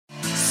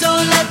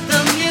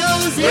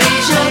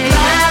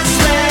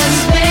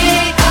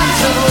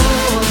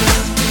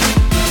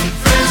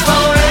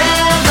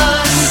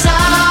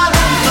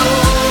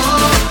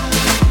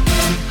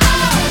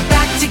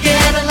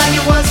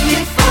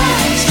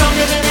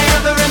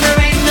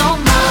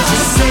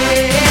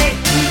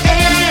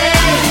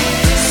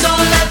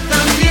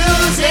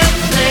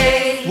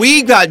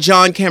We've got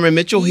John Cameron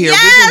Mitchell here.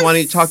 Yes! We've been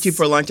wanting to talk to you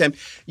for a long time.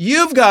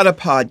 You've got a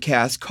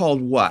podcast called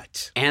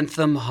what?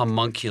 Anthem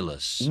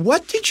Homunculus.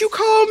 What did you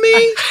call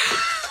me?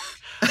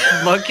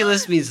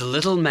 Homunculus means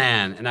little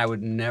man, and I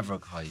would never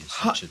call you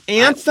such a...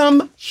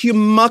 Anthem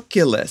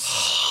Homunculus.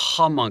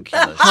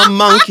 Homunculus.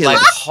 Homunculus. Like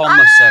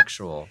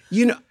homosexual.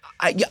 You know,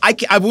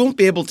 I won't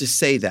be able to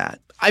say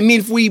that. I mean,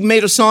 if we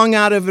made a song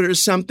out of it or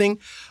something,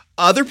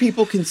 other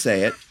people can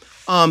say it.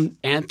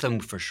 Anthem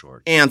for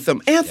short.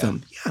 Anthem. Yeah.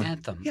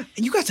 Anthem. Yeah.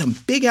 And you got some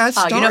big ass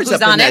stars you know who's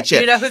up in on that it?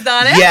 shit. You know who's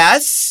on it?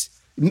 Yes.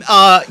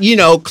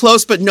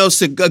 Close but no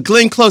cigar.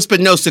 Glenn Close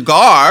but no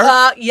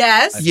cigar.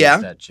 Yes. I Yeah.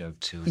 did that joke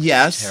too.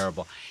 Yes.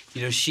 Terrible.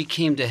 You know, she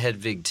came to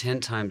Hedvig 10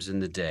 times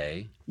in the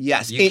day.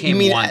 Yes. You came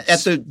mean once.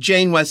 at the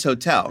Jane West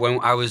Hotel? When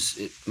I was,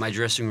 my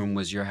dressing room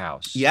was your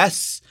house.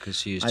 Yes. Because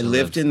she used I to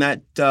lived live in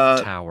that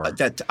tower.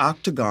 that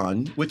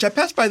octagon, which I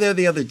passed by there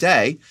the other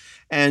day,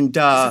 and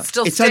Is it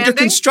still it's under standing?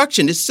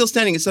 construction. It's still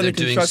standing. It's They're under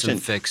doing construction.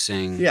 some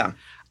fixing. Yeah.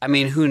 I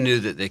mean, who knew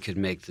that they could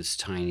make this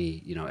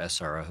tiny,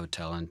 SRO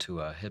hotel into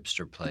a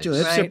hipster place? To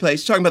a hipster Right.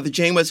 place. Talking about the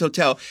Jane West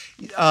Hotel,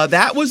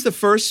 that was the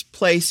first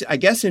place, I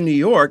guess, in New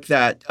York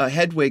that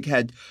Hedwig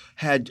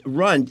had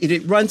run. Did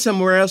it run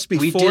somewhere else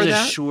before We did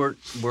that? a short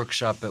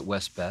workshop at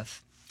West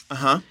Beth.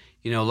 Uh-huh.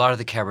 You know, a lot of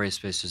the cabaret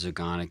spaces are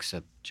gone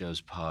except Joe's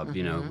Pub.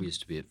 You know, we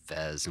used to be at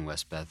Fez and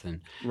West Beth and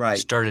Right.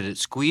 started at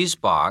Squeeze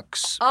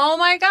Box. Oh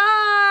my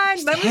God!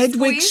 Remember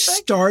Hedwig Squeeze?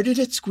 started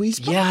at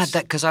Squeezebox? Yeah,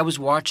 that because I was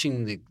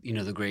watching the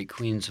great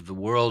queens of the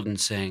world and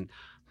saying,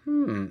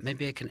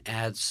 maybe I can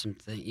add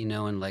something,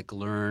 and like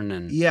learn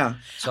and Yeah.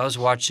 So I was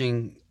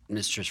watching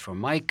Mistress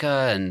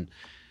Formica and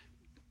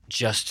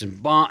Justin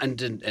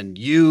Bond and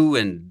you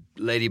and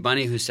Lady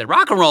Bunny who said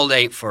rock and roll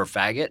ain't for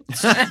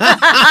faggots.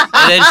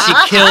 And then she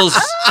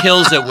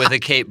kills it with a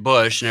Kate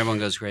Bush and everyone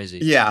goes crazy.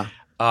 Yeah.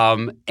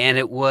 And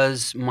it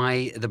was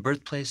the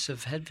birthplace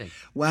of Hedwig.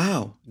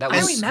 Wow. That I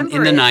was remember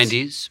in the it.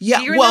 90s. Yeah.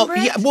 Do you well,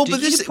 remember it? yeah. Well, Did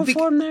but you this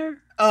perform there?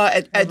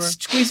 at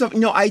Squeeze Up.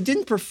 No, I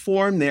didn't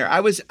perform there. I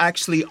was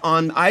actually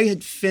I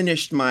had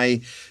finished my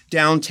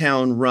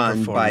downtown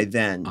run by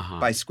then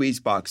by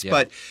Squeezebox. Yeah.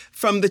 But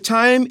from the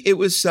time it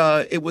was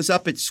up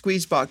at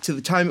Squeezebox to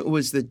the time it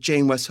was the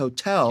Jane West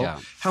Hotel, Yeah.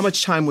 how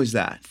much time was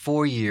that?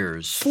 4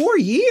 years. 4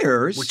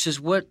 years? Which is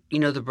what,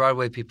 the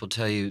Broadway people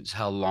tell you is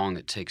how long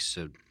it takes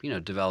to,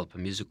 develop a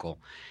musical.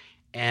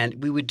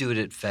 And we would do it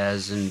at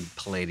Fez and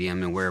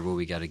Palladium and wherever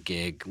we got a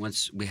gig.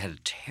 Once we had a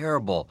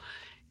terrible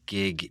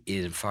gig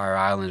in Fire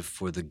Island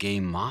for the Gay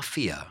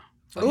Mafia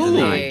of the Ooh.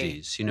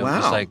 90s. It was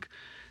Wow. like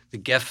the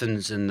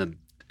Geffens and the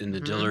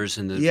Dillers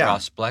and the Yeah.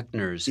 Ross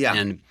Bleckners. Yeah.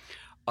 And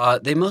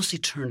they mostly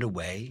turned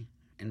away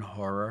in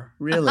horror.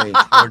 Really?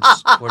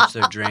 towards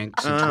their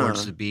drinks and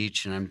towards the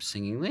beach, and I'm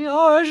singing "The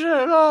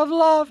Ocean of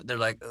Love." They're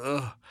like,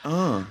 ugh.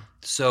 Oh.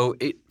 So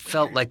it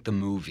felt like the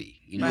movie,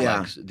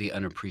 Yeah. like the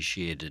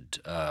unappreciated,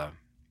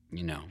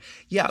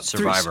 Yeah.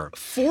 Survivor.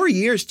 4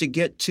 years to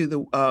get to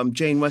the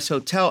Jane West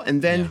Hotel.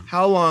 And then Yeah.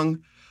 how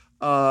long?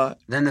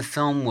 Then the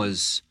film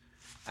was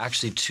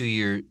actually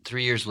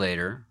 3 years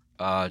later,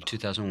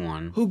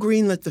 2001. Who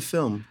greenlit the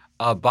film?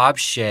 Bob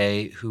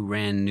Shea, who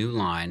ran New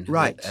Line, who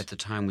Right. at the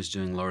time was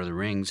doing Lord of the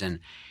Rings, and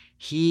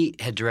he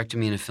had directed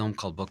me in a film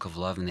called Book of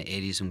Love in the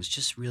 80s and was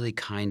just really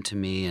kind to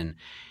me. And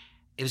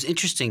it was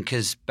interesting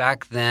because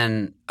back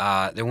then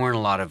there weren't a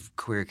lot of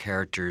queer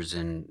characters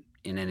in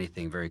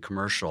anything very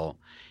commercial.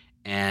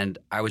 And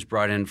I was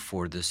brought in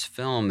for this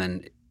film,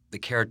 and the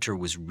character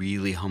was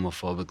really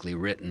homophobically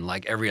written.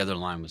 Like every other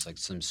line was like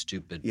some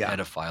stupid Yeah.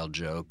 pedophile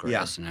joke or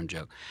Yeah. S&M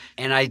joke.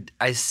 And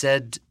I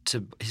said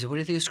he said, "What do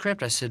you think of the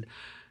script?" I said,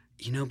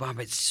 Bob,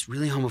 it's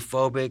really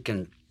homophobic.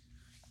 And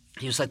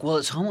he was like, "Well,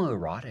 it's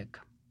homoerotic."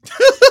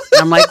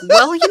 And I'm like,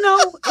 "Well,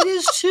 it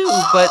is too."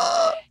 But,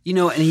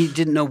 and he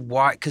didn't know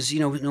why, because,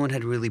 no one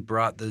had really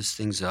brought those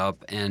things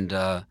up. And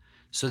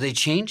so they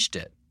changed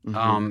it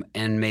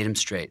and made him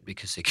straight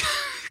because they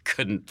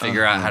couldn't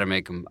figure out how to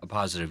make him a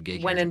positive gay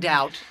When character. in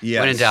doubt. Yes.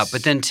 When in doubt.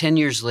 But then 10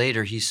 years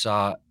later, he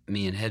saw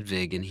me and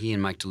Hedwig, and he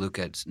and Mike DeLuca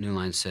at New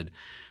Line said,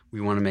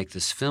 "We want to make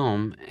this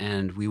film,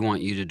 and we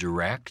want you to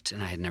direct."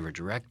 And I had never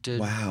directed.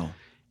 Wow.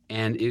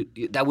 And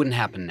that wouldn't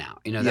happen now.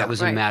 That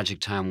was a Right. magic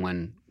time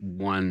when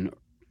one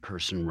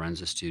person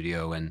runs a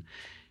studio, and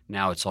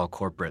now it's all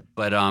corporate.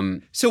 But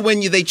So when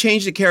they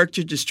changed the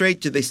character to straight,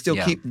 did they still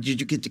Yeah.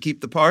 did you get to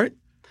keep the part?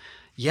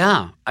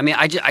 yeah, I mean,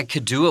 I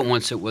could do it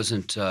once it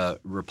wasn't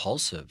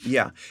repulsive.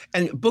 Yeah.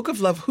 And Book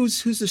of Love,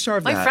 who's the star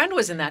of My that? friend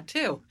was in that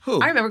too. Who?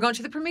 I remember going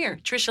to the premiere.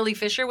 Trisha Lee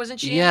Fisher, wasn't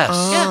she? Yes.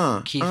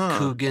 Ah, Keith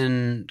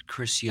Coogan,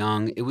 Chris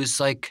Young. It was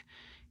like,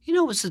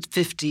 it was the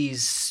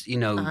 50s,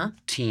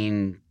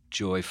 teen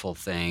joyful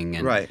thing.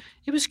 And Right.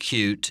 it was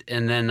cute.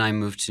 And then I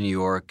moved to New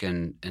York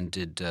and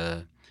did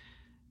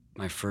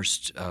my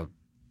first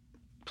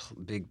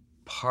big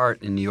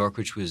part in New York,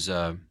 which was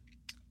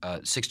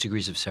 6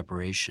 Degrees of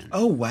Separation.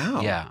 Oh,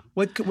 wow. Yeah.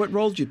 What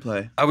role did you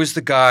play? I was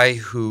the guy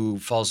who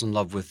falls in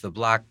love with the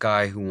black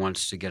guy who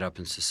wants to get up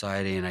in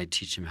society, and I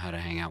teach him how to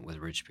hang out with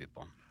rich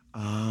people.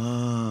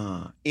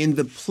 In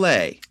the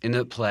play. In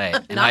the play.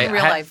 And Not in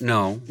real life.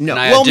 No. No. And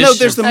I Well, no, auditioned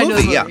there's the for-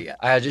 movie, yeah.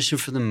 I auditioned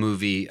for the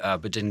movie,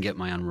 but didn't get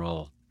my own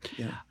role.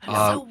 Yeah. That's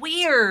so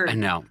weird. I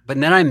know. But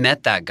then I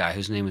met that guy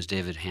whose name was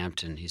David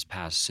Hampton. He's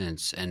passed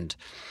since. And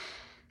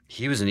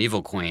he was an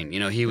evil queen. You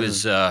know, he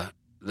was the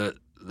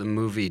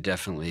movie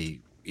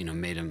definitely, you know,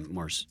 made him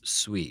more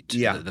sweet.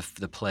 Yeah.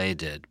 The play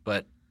did.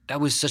 But that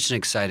was such an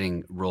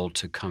exciting role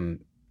to come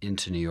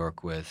into New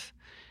York with.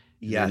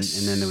 Yes.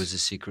 And then there was The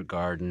Secret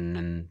Garden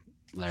and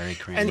Larry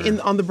Kramer. And in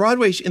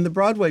the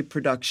Broadway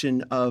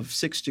production of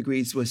 6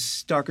 Degrees was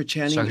Starker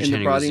Channing Starker in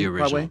Channing the was the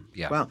Broadway? original,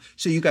 yeah. Wow.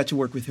 So you got to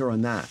work with her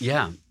on that.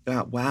 Yeah.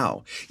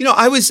 Wow. You know,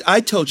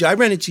 I told you, I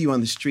ran into you on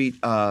the street.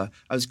 I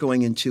was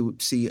going in to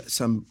see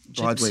some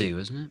Broadway. Gypsy,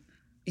 wasn't it?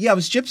 Yeah, it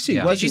was Gypsy,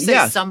 Yeah. wasn't Did you it? say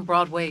Yeah. some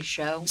Broadway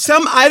show?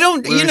 Some, I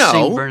don't, We you were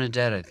seeing know.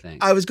 Bernadette, I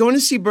think. I was going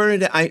to see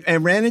Bernadette. I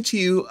ran into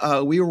you.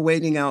 We were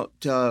waiting out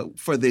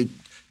for the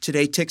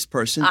Today Ticks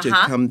person to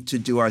come to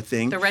do our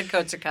thing. The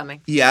Redcoats are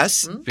coming.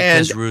 Yes.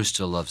 Because And Rue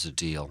still loves a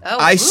deal. Oh,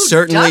 I who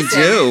certainly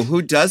doesn't? do.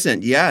 Who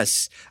doesn't?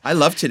 Yes. I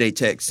love Today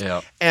Ticks. Yeah.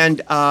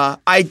 And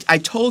I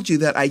told you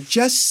that I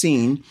just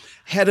seen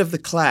Head of the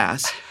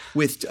Class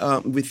with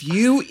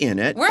you in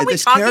it. Weren't we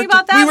this talking character.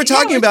 about that? We were Yeah,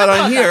 talking we about it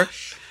talked on about here.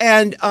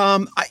 And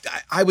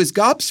I was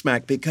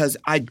gobsmacked because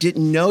I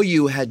didn't know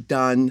you had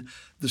done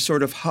the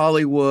sort of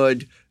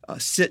Hollywood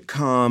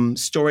sitcom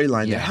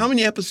storyline. Yeah. How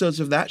many episodes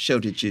of that show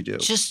did you do?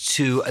 Just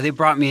 2. They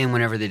brought me in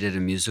whenever they did a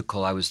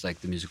musical. I was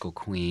like the musical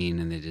queen,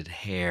 and they did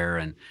Hair.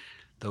 And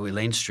though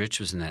Elaine Stritch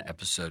was in that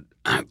episode,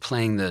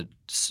 playing the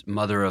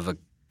mother of a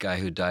guy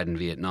who died in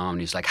Vietnam, and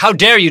he's like, "How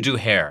dare you do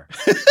Hair?"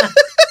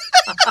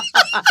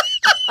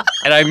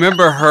 And I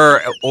remember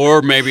her,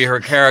 or maybe her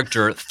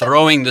character,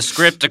 throwing the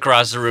script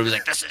across the room. He's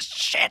like, "This is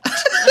shit."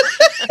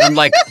 And I'm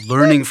like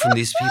learning from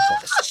these people.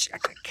 This is shit. I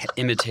kept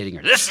imitating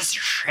her. This is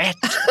shit.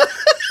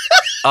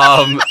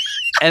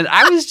 And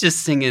I was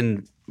just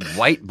singing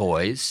White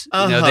Boys.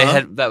 You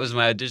know, that was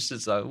my audition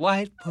song.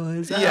 White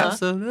Boys. Yeah.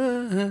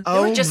 They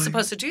Oh were just my-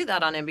 supposed to do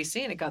that on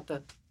NBC, and it got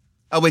the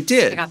Oh, it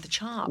did.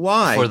 chop.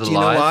 Why? For the Do you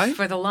know live? why?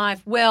 For the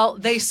live. Well,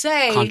 they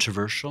say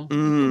Controversial.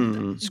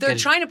 they're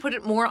trying to put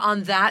it more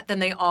on that than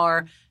they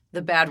are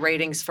the bad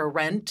ratings for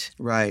Rent.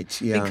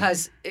 Right. Yeah.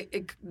 Because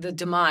the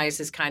demise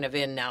is kind of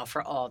in now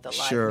for all the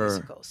live Sure.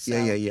 musicals.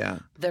 So Yeah.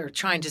 they're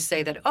trying to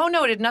say that, oh,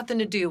 no, it had nothing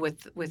to do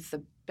with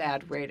the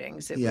bad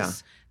ratings.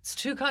 It's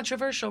too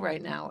controversial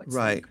right now. It's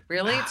Right. like,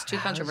 really? It's too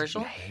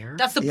controversial? Hair?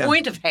 That's the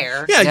point of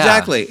Hair. Yeah, Yeah.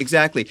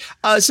 exactly.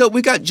 So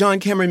we got John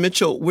Cameron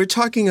Mitchell. We're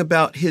talking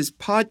about his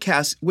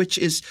podcast, which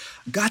is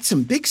got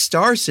some big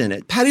stars in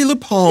it. Patti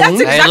LuPone.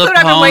 That's exactly what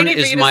I've been Lapone waiting for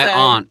is you to my say.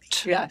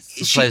 aunt. Yes.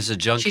 Who plays a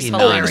junkie she's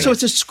nun. hilarious. So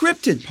it's a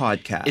scripted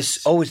podcast.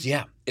 It's always,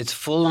 yeah. It's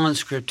full on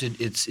scripted.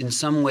 It's in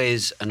some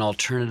ways an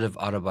alternative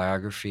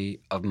autobiography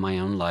of my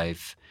own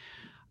life.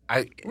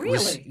 I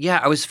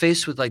was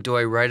faced with like, do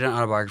I write an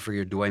autobiography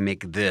or do I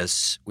make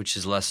this, which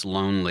is less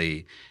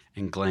lonely,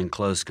 and Glenn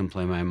Close can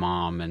play my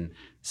mom, and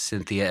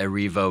Cynthia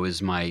Erivo is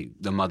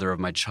the mother of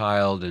my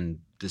child, and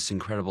this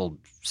incredible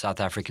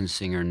South African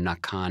singer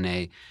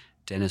Nakane,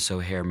 Dennis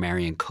O'Hare,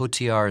 Marion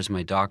Cotillard is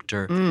my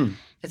doctor.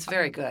 It's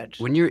very good.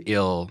 When you're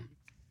ill,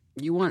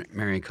 you want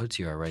Marion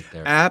Cotillard right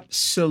there.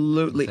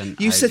 Absolutely. With an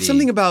You said IV.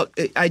 something about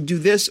I do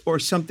this or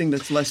something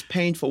that's less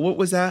painful. What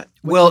was that?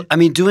 Well, I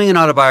mean, doing an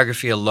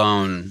autobiography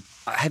alone.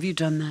 Have you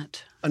done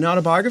that? An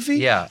autobiography?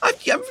 Yeah.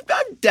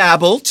 I've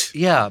dabbled.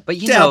 Yeah, but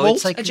you know, Dabbled.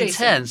 it's like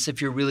Adjacent. intense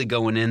if you're really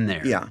going in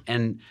there. Yeah.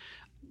 And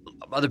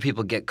other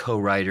people get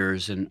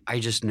co-writers, and I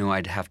just knew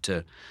I'd have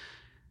to.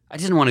 I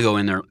didn't want to go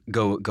in there,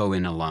 go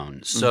in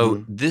alone.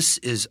 So this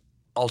is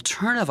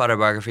alternative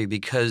autobiography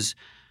because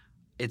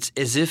it's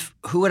as if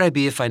who would I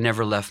be if I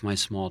never left my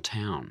small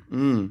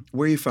town?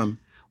 Where are you from?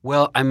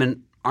 Well, I'm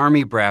an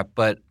Army brat,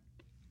 but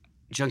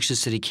Junction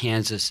City,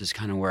 Kansas is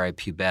kind of where I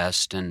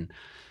pubesced, and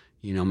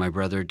you know, my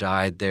brother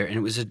died there, and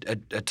it was a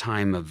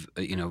time of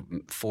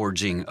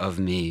forging of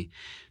me.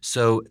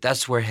 So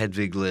that's where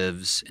Hedwig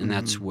lives, and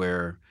that's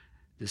where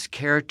this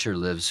character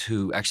lives,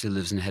 who actually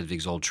lives in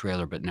Hedwig's old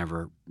trailer, but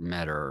never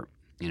met her,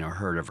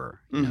 heard of her,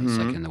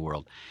 second in the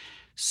world.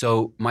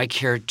 So my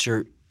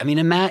character, I mean,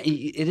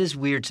 it is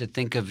weird to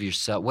think of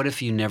yourself. What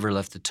if you never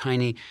left the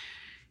tiny?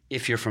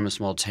 If you're from a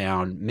small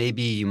town,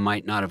 maybe you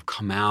might not have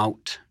come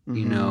out,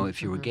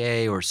 if you were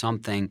gay or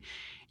something.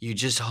 You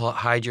just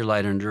hide your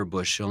light under a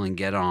bushel and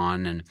get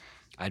on, and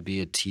I'd be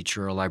a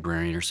teacher or a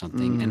librarian or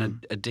something,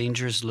 and a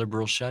dangerous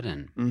liberal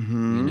shut-in,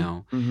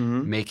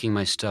 making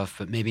my stuff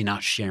but maybe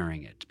not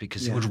sharing it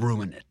because it would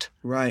ruin it.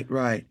 Right.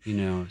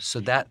 So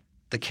that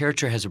the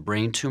character has a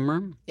brain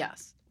tumor.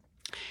 Yes.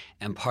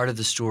 And part of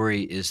the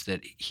story is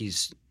that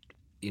he's,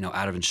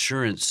 out of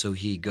insurance, so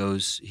he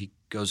goes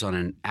on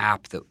an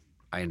app that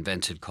I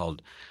invented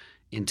called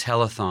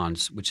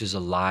Intelethons, which is a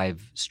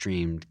live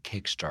streamed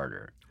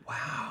Kickstarter.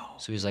 Wow.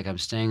 So he's like, I'm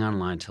staying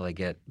online till I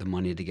get the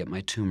money to get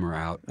my tumor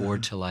out or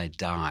till I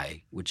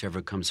die,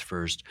 whichever comes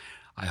first.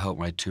 I hope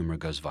my tumor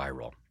goes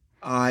viral.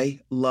 I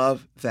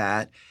love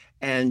that.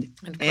 and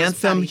of course,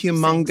 Anthem Patty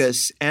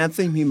Humongous.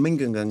 Anthem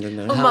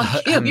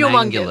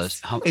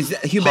Humongous. Is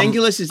that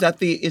humongous? Is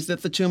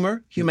that the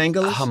tumor?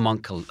 Humongous?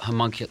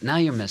 Homunculus. Now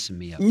you're messing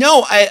me up.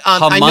 No,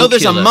 I know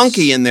there's a Homunculus.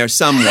 monkey in there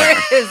somewhere.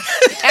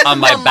 On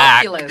my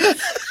back.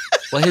 Homunculus.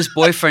 Well, his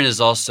boyfriend is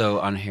also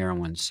on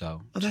heroin,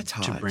 so That's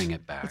hot. to bring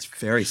it back. It's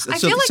very so.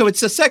 feel like- So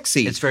it's a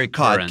sexy. It's very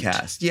current.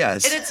 podcast.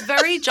 Yes. And it's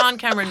very John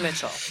Cameron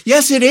Mitchell.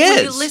 Yes, it is.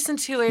 When you listen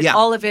to it, Yeah.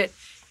 all of it,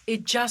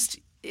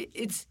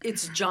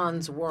 it's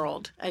John's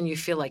world, and you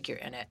feel like you're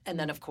in it. And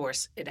then, of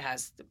course, it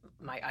has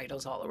my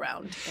idols all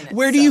around in it.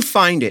 Where do you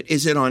find it?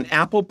 Is it on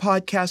Apple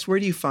Podcasts? Where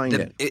do you find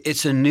it?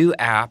 It's a new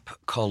app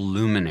called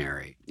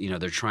Luminary.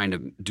 They're trying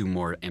to do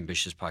more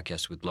ambitious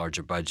podcasts with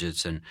larger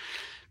budgets, and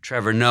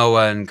Trevor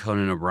Noah and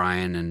Conan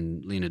O'Brien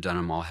and Lena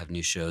Dunham all have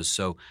new shows.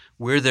 So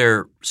we're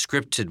their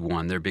scripted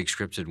one, their big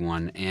scripted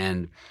one,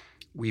 and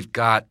we've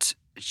got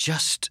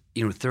just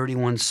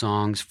 31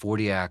 songs,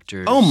 40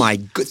 actors. Oh my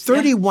good,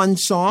 31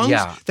 songs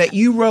Yeah. that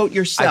you wrote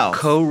yourself. I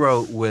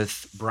co-wrote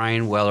with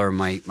Brian Weller,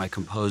 my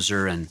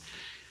composer, and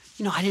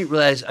I didn't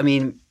realize. I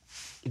mean,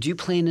 do you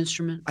play an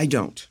instrument? I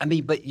don't. I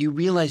mean, but you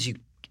realize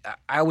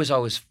I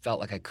always felt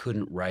like I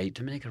couldn't write.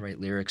 I mean, I could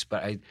write lyrics,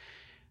 but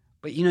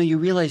you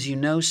realize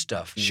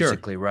stuff Sure.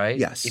 musically, right?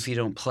 Yes. If you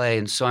don't play,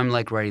 and so I'm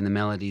like writing the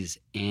melodies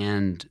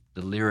and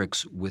the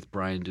lyrics with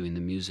Brian doing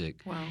the music,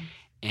 Wow.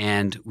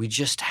 and we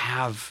just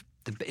have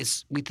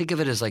we think of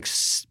it as like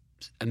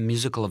a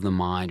musical of the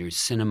mind or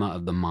cinema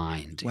of the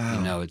mind.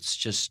 Wow. It's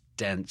just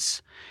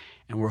dense,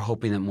 and we're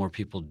hoping that more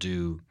people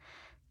do,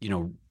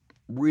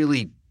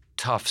 really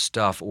tough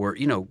stuff or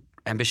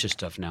ambitious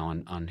stuff now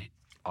on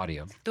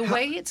audio. The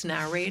way it's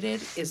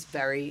narrated is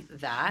very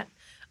that.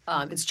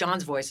 It's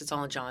John's voice. It's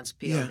all in John's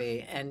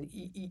POV. And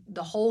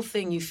the whole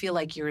thing, you feel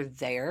like you're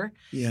there.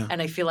 Yeah.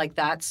 And I feel like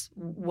that's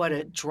what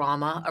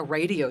a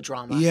radio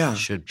drama Yeah.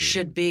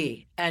 Should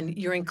be. And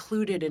you're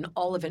included in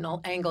all of it, in all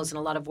angles, and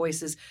a lot of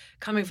voices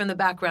coming from the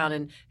background.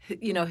 And,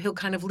 he'll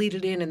kind of lead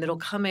it in and it'll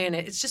come in.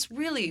 It's just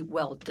really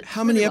well done.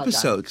 How many really well done.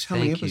 episodes? How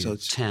many Thank you.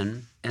 episodes?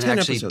 10. And 10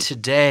 actually episodes.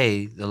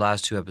 today the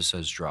last 2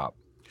 episodes drop.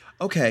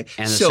 Okay.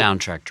 And the so,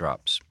 soundtrack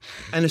drops.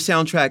 And the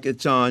soundtrack,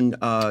 it's on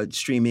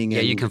streaming. Yeah,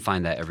 and, you can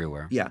find that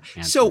everywhere. Yeah.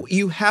 Anthem. So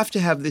you have to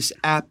have this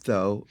app,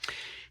 though.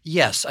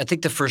 Yes, I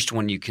think the first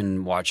one you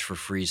can watch for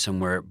free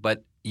somewhere,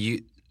 but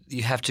you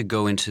have to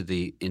go into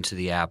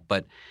the app.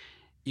 But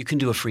you can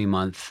do a free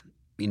month,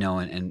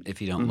 and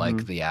if you don't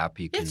like the app,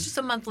 you can. It's just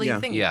a monthly Yeah.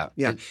 thing. Yeah.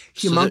 Yeah.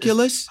 So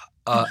Humunculus?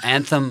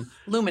 Anthem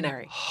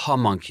Luminary.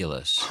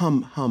 Homunculus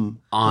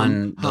Hum.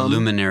 on the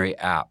Luminary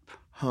app.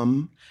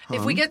 Hum.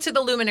 If we get to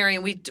the Luminary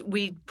and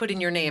we put in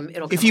your name,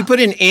 it'll come If you up.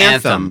 put in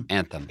Anthem.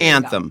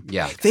 Anthem.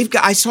 Yeah.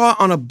 I saw it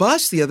on a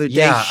bus the other day.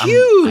 Yeah,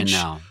 Huge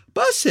I know.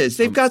 buses.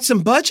 They've got some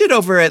budget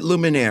over at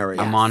Luminary.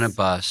 I'm on a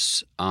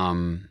bus.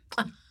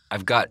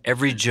 I've got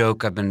every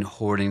joke I've been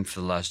hoarding for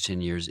the last 10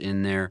 years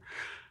in there.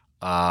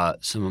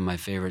 Some of my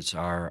favorites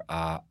are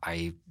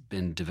I've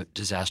been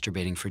disaster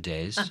baiting for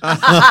days,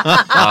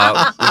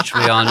 which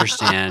we all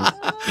understand.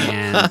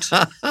 And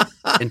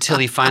until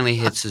he finally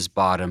hits his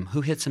bottom, who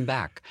hits him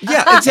back?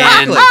 Yeah,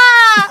 exactly.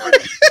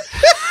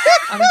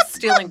 I'm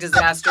stealing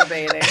disaster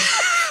baiting.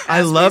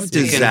 I love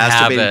You can disaster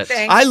have baiting. it.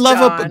 Thanks, I love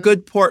a John.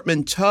 good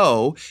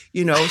portmanteau,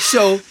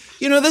 So,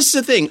 this is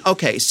the thing.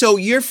 Okay, so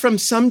you're from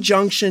some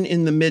junction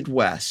in the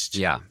Midwest.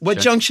 Yeah. What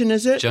junction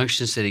is it?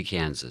 Junction City,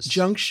 Kansas.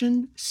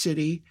 Junction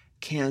City,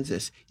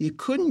 Kansas. You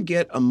couldn't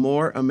get a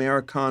more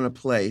Americana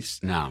place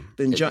No.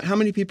 than how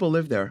many people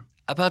live there?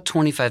 About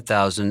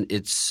 25,000.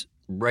 It's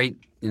right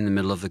in the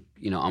middle of the,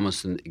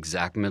 almost in the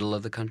exact middle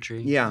of the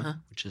country. Yeah.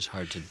 Which is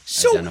hard to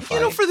So,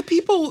 identify. for the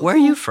people Where are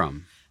you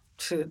from?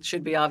 It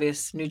should be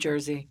obvious. New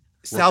Jersey.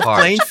 South part?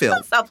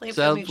 Plainfield. South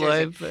Plainfield, New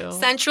Jersey. Plainfield.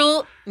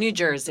 Central New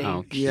Jersey.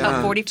 Okay. Yeah.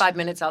 About 45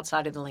 minutes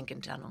outside of the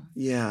Lincoln Tunnel.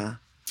 Yeah.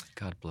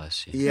 God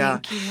bless you. Yeah.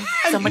 Thank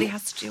you. Somebody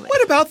has to do it.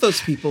 What about those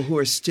people who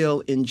are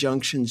still in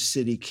Junction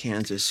City,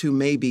 Kansas, who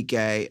may be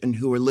gay and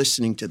who are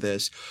listening to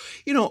this?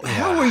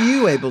 How were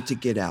you able to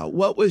get out?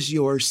 What was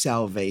your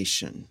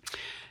salvation?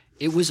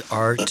 It was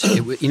art.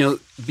 It was,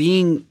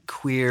 being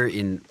queer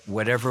in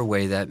whatever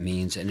way that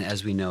means, and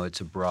as we know,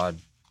 it's a broad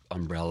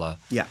umbrella.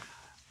 Yeah.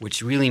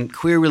 Which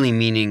queer really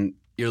meaning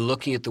you're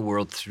looking at the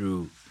world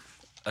through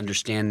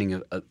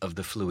understanding of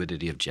the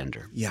fluidity of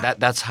gender. Yeah.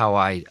 That's how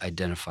I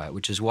identify it,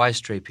 which is why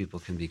straight people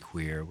can be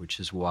queer, which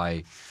is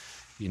why,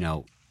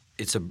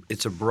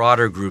 it's a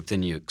broader group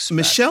than you expect.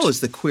 Michelle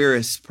is the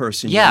queerest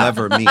person Yeah. you'll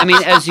ever meet. I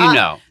mean, as you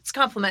know. It's a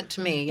compliment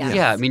to me. Yes.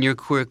 Yeah, I mean, your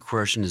queer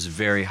quotient is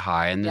very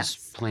high, and there's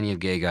Yes. plenty of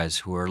gay guys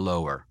who are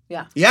lower.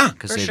 Yeah. Yeah.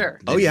 Because For they've, sure.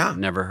 Oh, they've yeah.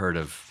 never heard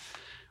of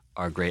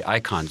our great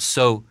icons.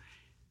 So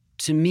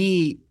to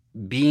me,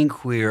 being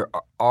queer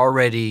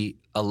already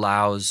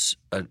allows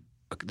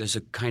there's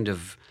a kind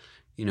of,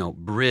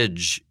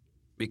 bridge,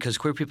 because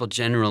queer people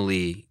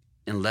generally,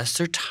 unless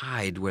they're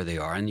tied where they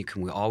are, and you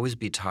can always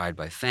be tied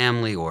by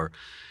family or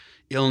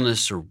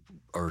illness or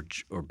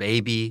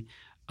baby,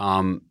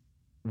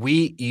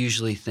 we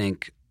usually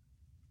think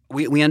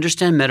we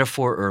understand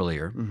metaphor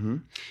earlier, Mm-hmm.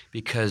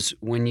 because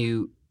when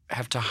you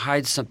have to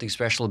hide something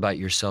special about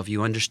yourself.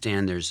 You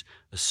understand there's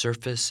a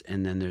surface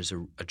and then there's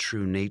a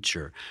true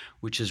nature,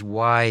 which is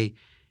why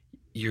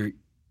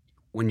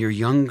when you're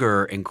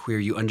younger and queer,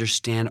 you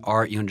understand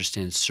art, you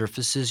understand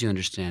surfaces, you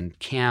understand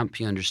camp,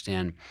 you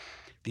understand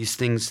these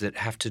things that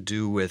have to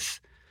do with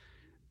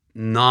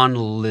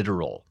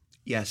non-literal.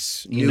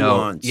 Yes,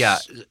 nuance. Yeah.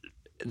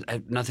 I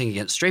have nothing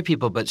against straight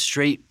people, but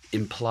straight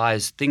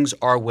implies things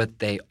are what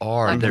they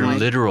are. Like They're life.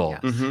 literal.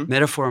 Yeah.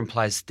 Metaphor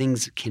implies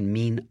things can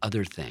mean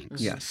other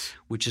things. Yes.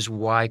 Which is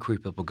why queer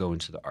people go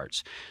into the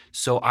arts.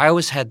 So I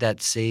always had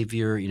that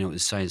savior. It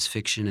was science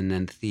fiction and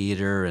then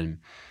theater and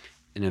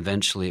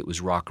eventually it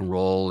was rock and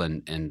roll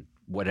and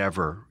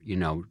whatever,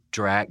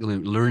 drag,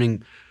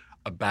 learning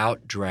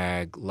about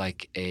drag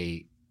like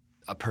a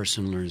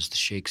person learns the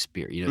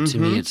Shakespeare. To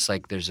me, it's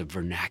like there's a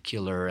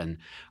vernacular and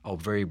a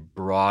very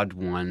broad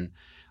one,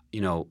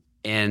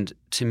 and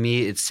to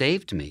me, it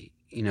saved me,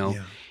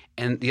 Yeah.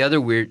 And the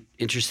other weird,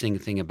 interesting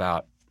thing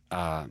about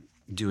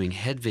doing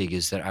Hedwig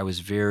is that I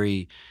was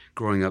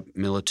growing up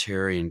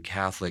military and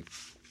Catholic.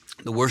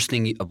 The worst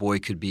thing a boy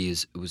could be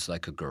is it was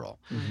like a girl.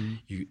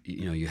 Mm-hmm.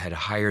 You had a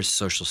higher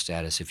social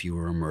status if you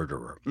were a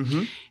murderer.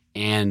 Mm-hmm.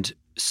 And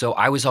so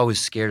I was always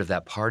scared of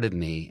that part of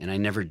me, and I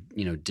never,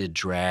 did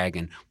drag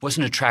and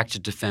wasn't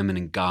attracted to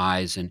feminine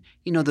guys and,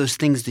 those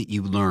things that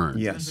you learn.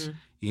 Yes.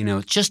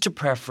 It's just a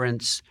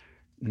preference,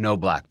 no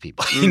black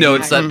people.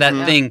 It's like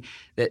that thing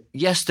that,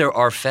 yes, there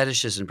are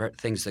fetishes and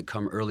things that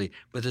come early,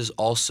 but there's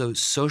also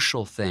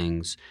social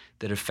things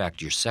that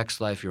affect your sex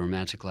life, your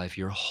romantic life,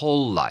 your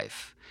whole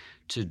life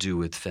to do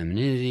with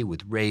femininity,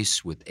 with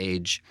race, with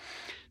age.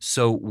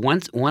 So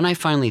when I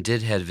finally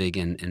did Hedwig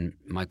and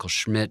Michael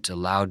Schmidt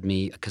allowed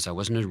me, because I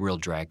wasn't a real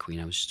drag queen,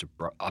 I was just a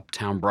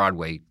uptown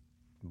Broadway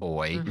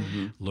boy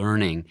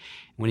learning.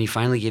 When he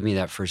finally gave me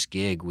that first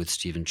gig with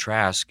Stephen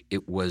Trask,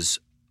 it was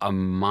a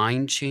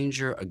mind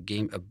changer, a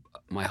game.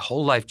 My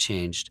whole life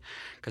changed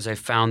because I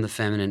found the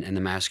feminine and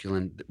the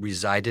masculine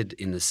resided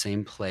in the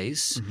same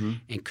place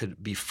and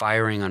could be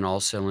firing on all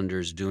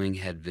cylinders doing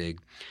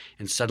Hedwig.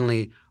 And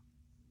suddenly,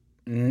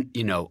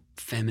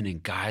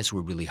 feminine guys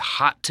were really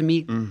hot to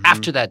me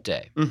after that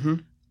day.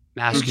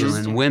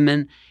 Masculine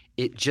women,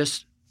 it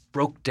just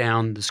broke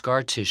down the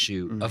scar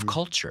tissue of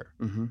culture,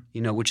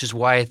 which is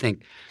why I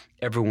think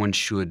everyone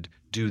should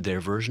do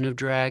their version of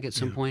drag at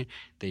some point.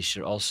 They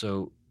should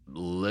also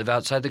live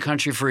outside the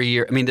country for a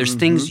year. I mean, there's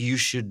things you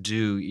should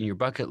do in your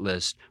bucket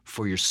list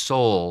for your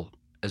soul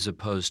as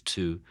opposed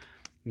to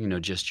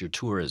just your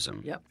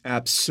tourism. Yep.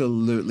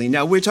 Absolutely.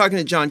 Now, we're talking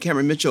to John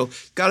Cameron Mitchell.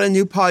 Got a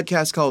new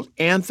podcast called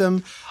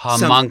Anthem.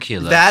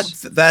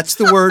 Homunculus. That's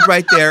the word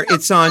right there.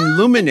 It's on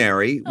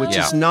Luminary, which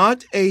is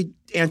not a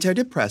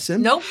antidepressant.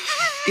 Nope.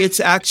 It's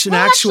actual.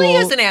 Actually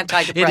is an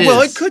antidepressant.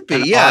 Well, it could be,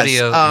 an yes.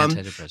 audio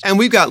antidepressant. And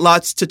we've got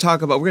lots to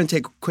talk about. We're going to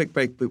take a quick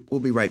break, but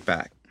we'll be right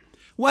back.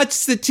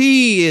 What's the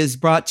Tea is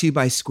brought to you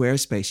by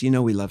Squarespace.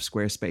 We love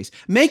Squarespace.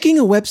 Making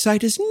a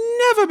website has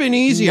never been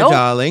easier,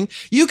 darling.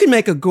 You can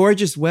make a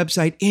gorgeous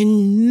website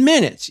in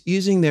minutes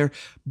using their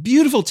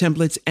beautiful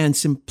templates and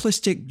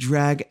simplistic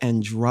drag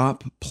and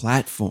drop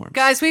platforms.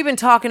 Guys, we've been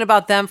talking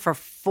about them for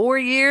 4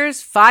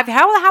 years, 5.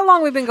 How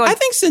long we've been going? I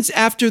think since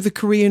after the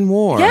Korean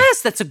War.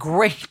 Yes, that's a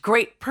great,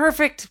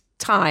 perfect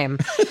time.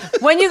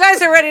 When you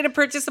guys are ready to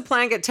purchase a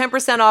plan, get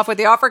 10% off with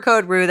the offer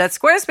code RU. That's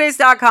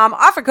squarespace.com,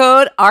 offer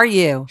code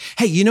RU.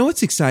 Hey, you know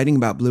what's exciting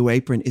about Blue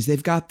Apron is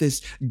they've got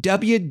this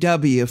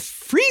WW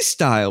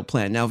Freestyle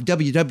plan. Now,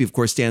 WW, of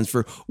course, stands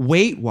for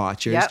Weight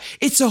Watchers. Yep.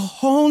 It's a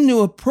whole new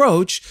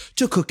approach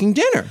to cooking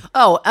dinner.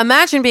 Oh,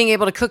 imagine being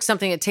able to cook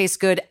something that tastes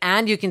good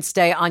and you can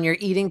stay on your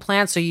eating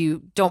plan so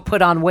you don't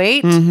put on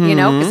weight,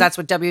 because that's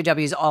what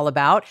WW is all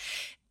about.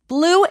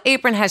 Blue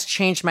Apron has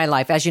changed my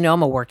life. As you know,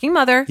 I'm a working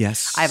mother.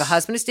 Yes. I have a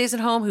husband who stays at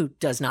home who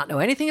does not know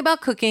anything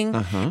about cooking.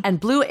 And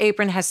Blue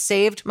Apron has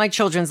saved my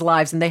children's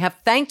lives. And they have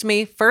thanked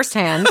me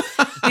firsthand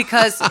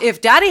because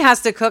if daddy has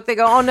to cook, they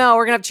go, oh no,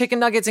 we're going to have chicken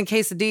nuggets and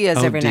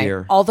quesadillas every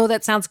night. Although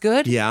that sounds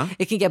good,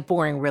 it can get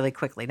boring really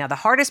quickly. Now, the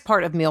hardest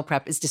part of meal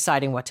prep is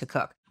deciding what to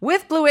cook.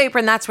 With Blue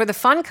Apron, that's where the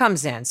fun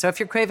comes in. So if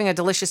you're craving a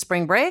delicious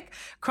spring break,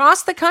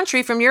 cross the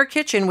country from your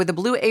kitchen with the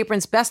Blue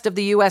Apron's Best of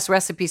the U.S.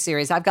 recipe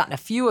series. I've gotten a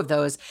few of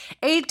those.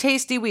 8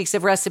 tasty weeks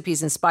of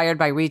recipes inspired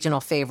by regional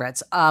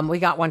favorites. We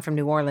got one from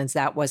New Orleans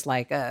that was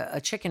like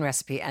a chicken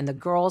recipe, and the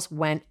girls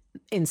went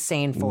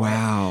insane for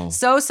it.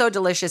 So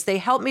delicious. They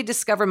helped me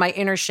discover my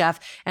inner chef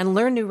and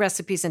learn new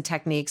recipes and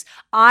techniques.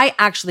 I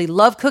actually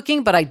love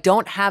cooking, but I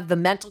don't have the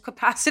mental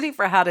capacity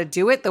for how to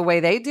do it the way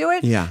they do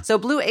it. So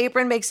Blue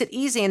Apron makes it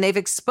easy, and they've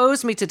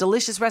exposed me to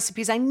delicious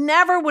recipes I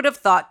never would have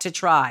thought to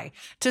try.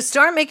 To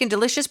start making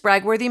delicious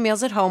brag-worthy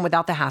meals at home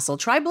without the hassle,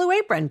 try Blue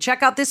Apron.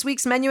 Check out this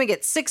week's menu and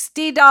get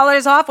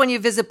 $60 off when you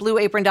visit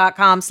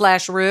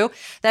blueapron.com/RU.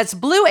 That's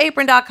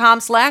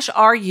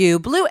blueapron.com/RU.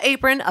 Blue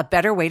Apron, a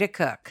better way to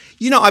cook.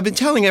 I've been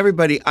telling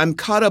everybody I'm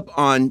caught up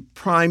on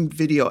Prime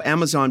Video,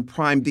 Amazon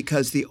Prime,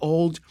 because the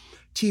old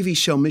TV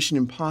show Mission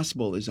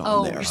Impossible is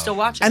on there. You're still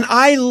watching and it?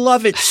 I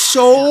love it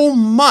so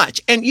much.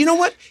 And you know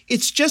what?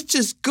 It's just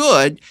as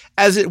good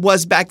as it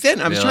was back then.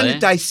 I was trying to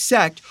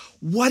dissect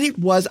what it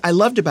was I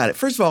loved about it.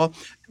 First of all,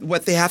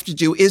 what they have to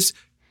do is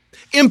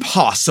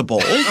impossible,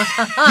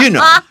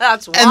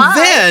 That's why.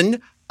 And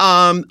then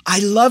I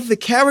love the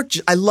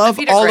characters. I love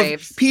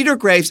Peter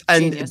Graves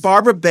and Genius.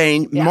 Barbara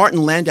Bain,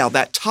 Martin Landau.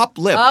 That top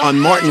lip on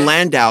Martin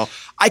Landau,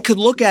 I could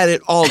look at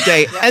it all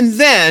day. And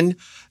then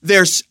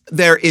there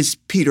is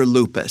Peter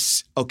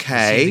Lupus.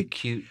 Okay, Is he the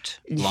cute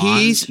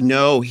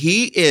blonde?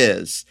 He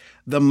is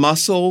the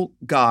muscle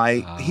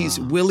guy. He's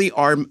Willie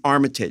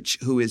Armitage,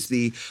 who is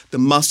the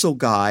muscle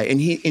guy, and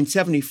he in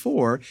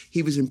 '74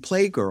 he was in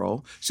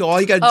Playgirl. So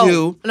all you got to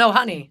do, no,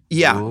 honey.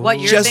 yeah, What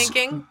you're just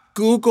thinking?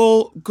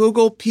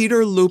 Google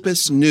Peter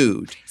Lupus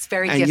nude. He's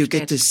very and you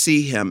get gifted. to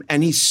see him,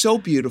 and he's so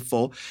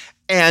beautiful.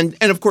 And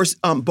of course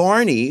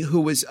Barney, who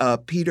was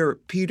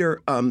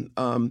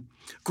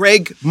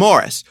Greg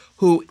Morris,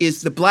 who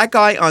is the black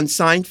guy on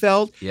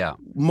Seinfeld. Yeah.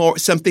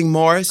 Something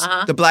Morris,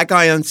 the black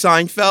guy on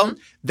Seinfeld.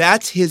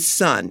 That's his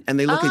son, and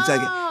they look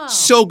exactly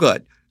so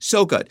good.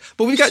 So good.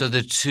 But we've got So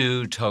the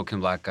two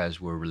token black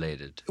guys were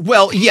related.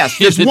 well, yes,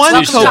 there's one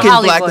Welcome to token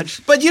black. Hollywood.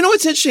 But you know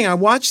what's interesting? I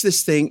watched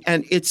this thing,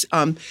 and it's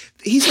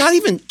he's not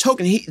even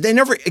token. They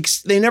never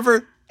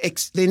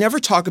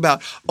talk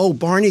about, oh,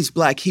 Barney's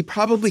black. He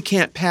probably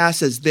can't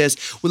pass as this.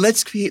 Well,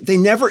 they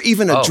never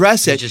even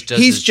address he it. just does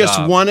He's his just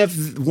job. one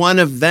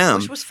of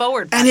them. Which was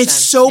forward And back it's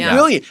then. so Yeah.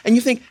 brilliant. And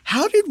you think,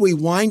 how did we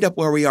wind up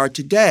where we are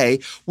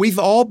today? We've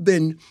all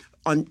been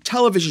on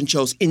television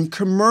shows, in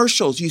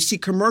commercials. You see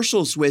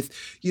commercials with,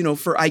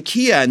 for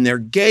IKEA and their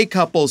gay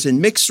couples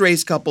and mixed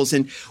race couples.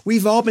 And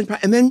we've all been,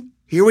 and then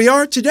here we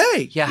are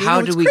today. Yeah, You how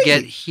know, did it's we crazy.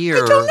 get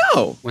here I don't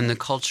know. when the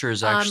culture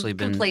has actually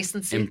been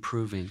complacency.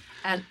 improving?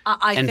 And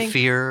I And think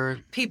fear.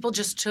 people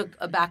just took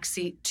a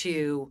backseat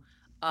to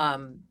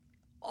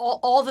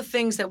all the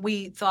things that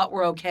we thought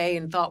were okay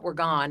and thought were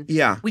gone.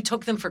 Yeah. We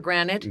took them for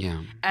granted.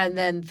 Yeah. And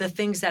then the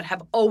things that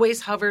have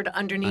always hovered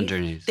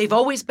underneath. They've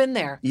always been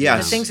there.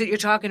 Yes. The things that you're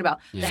talking about.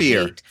 The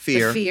Fear. hate,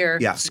 Fear. the fear.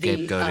 Yeah.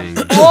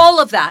 Scapegoating. All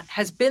of that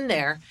has been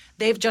there.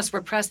 They've just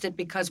repressed it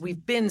because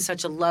we've been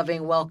such a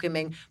loving,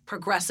 welcoming,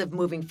 progressive,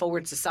 moving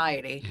forward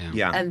society.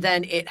 Yeah. And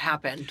then it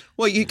happened.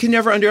 Well, you can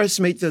never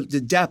underestimate the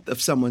depth of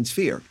someone's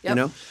fear,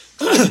 Yep.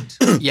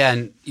 Yeah,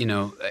 and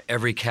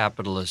every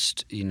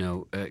capitalist,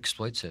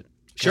 exploits it.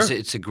 'Cause Sure.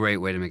 it's a great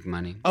way to make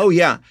money. Oh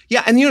yeah,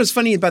 yeah. And what's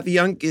funny about the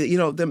young,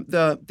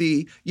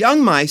 the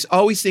young mice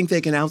always think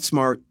they can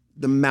outsmart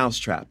the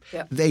mousetrap.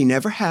 Yep. They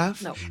never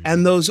have. No.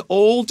 And those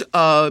old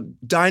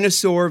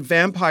dinosaur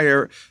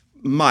vampire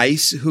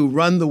mice who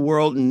run the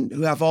world and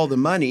who have all the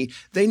money,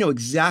 they know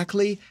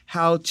exactly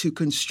how to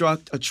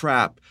construct a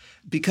trap.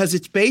 Because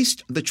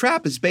the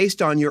trap is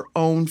based on your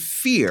own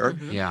fear.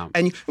 Mm-hmm. Yeah.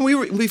 And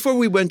before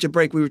we went to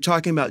break, we were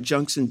talking about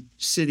Junction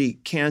City,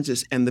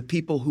 Kansas, and the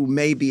people who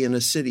may be in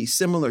a city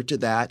similar to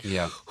that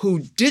who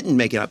didn't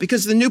make it out.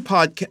 Because the new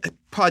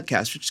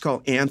podcast, which is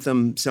called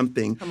Anthem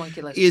something,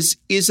 Homunculus.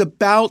 is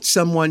about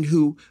someone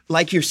who,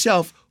 like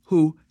yourself,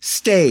 who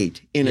stayed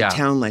in a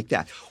town like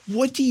that.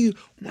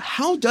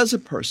 How does a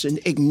person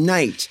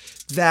ignite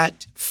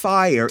that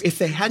fire if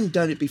they hadn't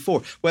done it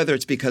before? Whether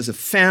it's because of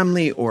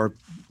family or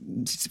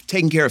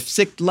taking care of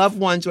sick loved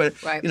ones, or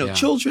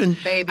children.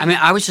 Baby. I mean,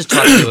 I was just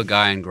talking to a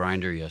guy on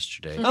Grindr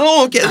yesterday.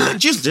 Oh, okay.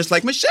 just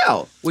like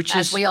Michelle. Which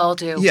As is, we all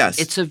do. Yes.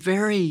 It's a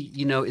very,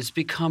 it's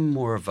become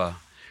more of a,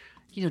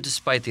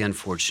 despite the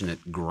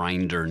unfortunate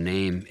Grindr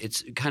name,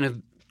 it's kind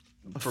of,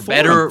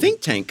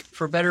 Think tank.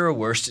 For better or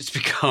worse, it's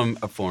become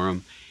a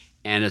forum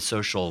and a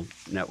social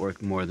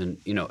network more than,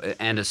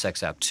 and a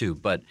sex app too.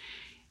 But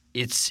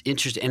it's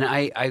interesting. And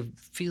I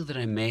feel that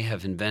I may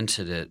have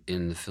invented it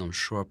in the film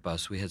Short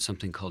Bus. We had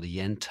something called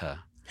Yenta.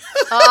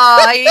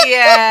 Oh,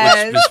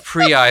 yes. Which was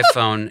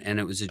pre-iPhone, and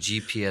it was a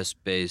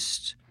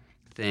GPS-based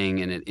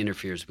thing, and it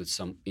interferes with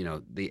some,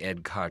 the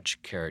Ed Koch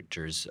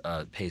character's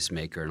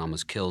pacemaker and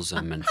almost kills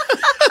him.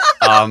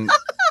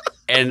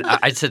 And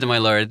I said to my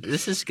lawyer,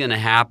 this is going to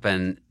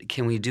happen.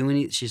 Can we do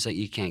any? She's like,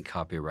 you can't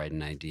copyright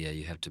an idea.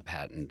 You have to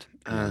patent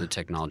the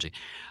technology.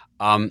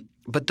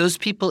 But those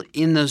people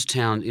in those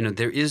towns,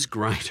 there is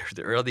Grindr.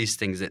 There are all these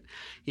things that,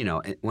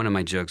 one of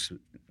my jokes,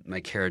 my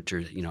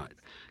character,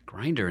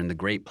 Grindr in the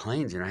Great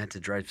Plains. I had to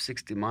drive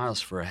 60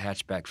 miles for a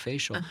hatchback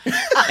facial and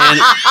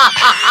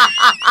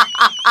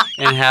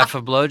half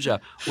a blowjob.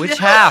 Which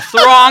half? The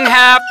wrong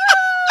half.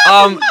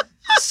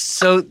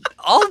 So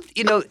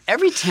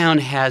every town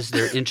has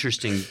their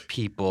interesting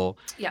people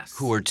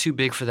who are too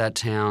big for that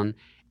town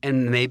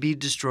and maybe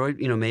destroyed,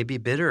 maybe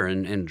bitter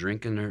and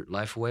drinking their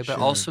life away, but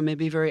also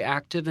maybe very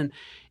active and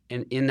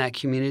in that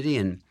community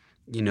and,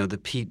 the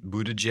Pete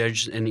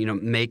Buttigieg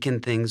and, making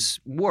things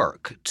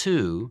work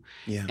too.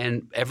 Yeah.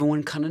 And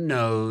everyone kind of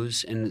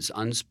knows and it's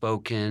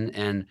unspoken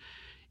and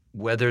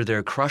whether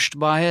they're crushed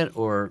by it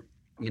or,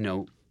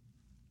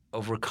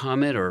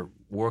 overcome it or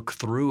work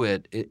through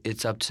it,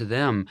 it's up to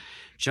them.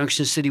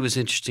 Junction City was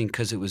interesting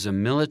because it was a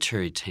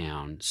military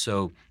town,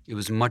 so it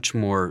was much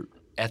more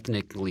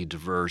ethnically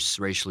diverse,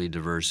 racially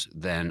diverse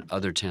than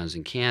other towns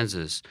in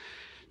Kansas.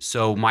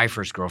 So my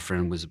first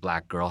girlfriend was a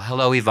black girl.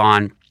 Hello,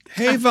 Yvonne.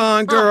 Hey,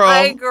 Vaughn, girl.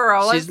 Hey,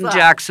 girl. She's in what's up?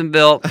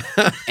 Jacksonville.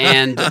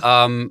 And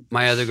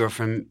my other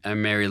girlfriend,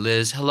 Mary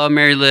Liz. Hello,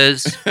 Mary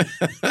Liz.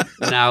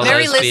 Now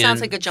Mary Liz lesbian.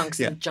 sounds like a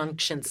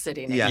Junction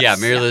City name. Yes. Yeah,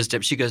 Mary Liz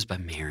Depp. She goes by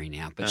Mary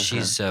now, but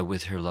she's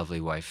with her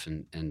lovely wife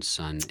and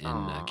son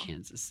in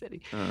Kansas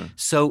City.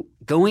 So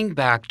going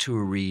back to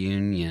a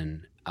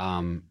reunion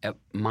at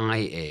my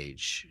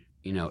age,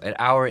 at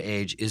our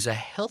age, is a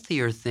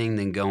healthier thing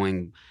than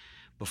going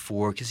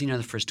before, because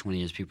the first 20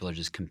 years people are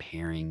just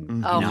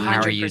comparing. How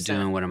are you 100%.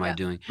 doing? What am I Yeah.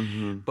 doing?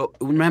 Mm-hmm.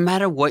 But no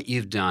matter what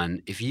you've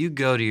done, if you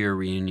go to your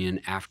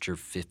reunion after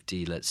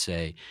 50, let's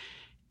say,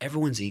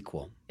 everyone's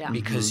equal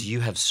because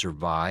you have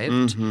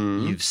survived.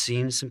 Mm-hmm. You've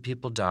seen some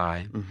people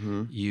die.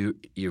 Mm-hmm.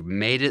 You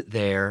made it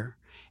there,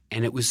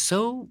 and it was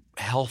so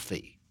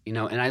healthy.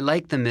 And I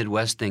like the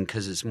Midwest thing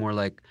because it's more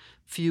like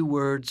few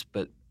words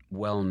but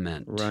well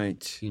meant.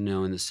 Right.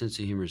 And the sense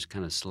of humor is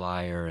kind of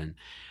slyer, and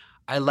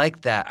I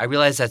like that. I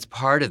realize that's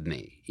part of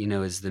me,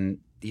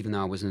 even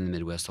though I wasn't in the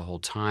Midwest the whole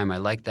time, I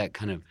like that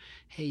kind of,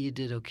 hey, you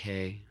did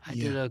okay. I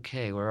did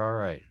okay. We're all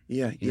right.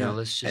 Yeah.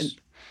 Let's just.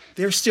 And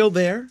they're still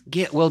there?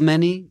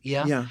 Many,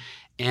 yeah. Yeah.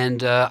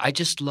 And I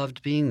just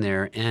loved being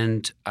there.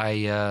 And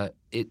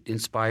it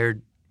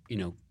inspired,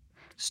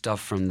 stuff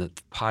from the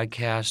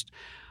podcast.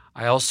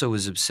 I also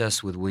was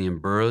obsessed with William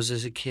Burroughs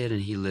as a kid,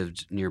 and he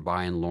lived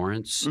nearby in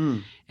Lawrence.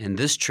 And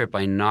this trip,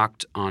 I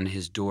knocked on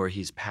his door.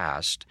 He's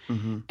passed.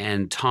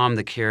 And Tom,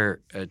 the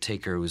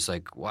caretaker, was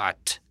like,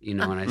 what?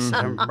 And I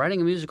said, I'm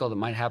writing a musical that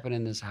might happen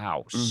in this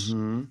house.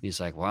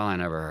 He's like, well, I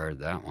never heard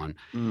that one.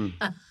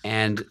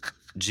 And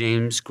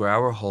James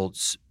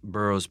Grauerholtz,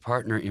 Burroughs'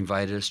 partner,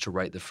 invited us to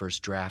write the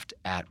first draft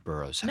at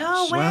Burroughs' house.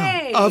 No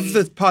way. Wow. Of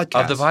the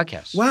podcast? Of the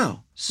podcast.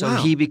 Wow. So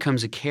he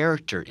becomes a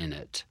character in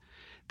it.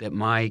 That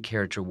my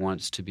character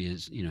wants to be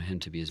his, him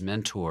to be his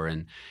mentor,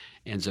 and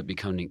ends up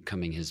becoming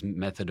his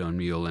methadone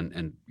mule,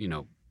 and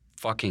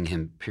fucking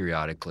him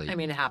periodically. I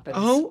mean, it happens.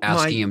 Oh,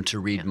 asking him to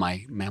read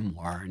my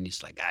memoir, and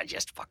he's like,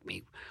 just fuck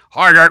me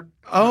harder.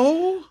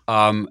 Oh.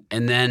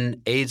 And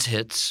then AIDS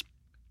hits.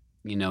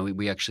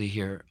 We actually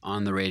hear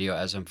on the radio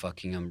as I'm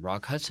fucking him,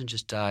 Rock Hudson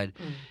just died,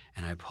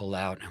 and I pull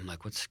out, and I'm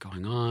like, what's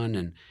going on?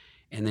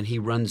 And then he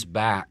runs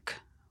back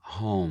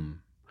home.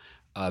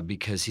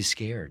 Because he's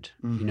scared,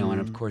 and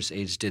of course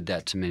AIDS did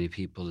that to many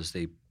people.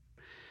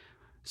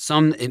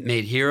 Some it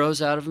made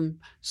heroes out of them,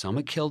 some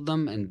it killed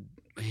them, and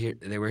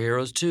they were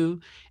heroes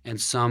too,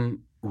 and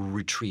some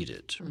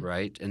retreated,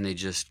 right? And they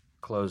just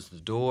closed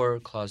the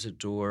closet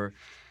door,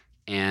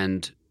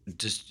 and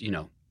just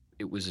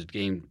it was a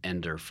game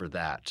ender for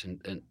that,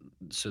 and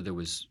so there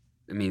was,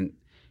 and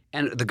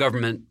the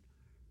government,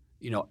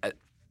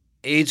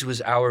 AIDS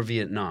was our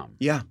Vietnam,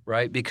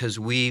 right? Because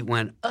we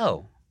went,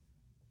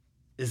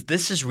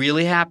 this is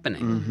really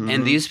happening,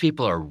 and these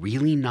people are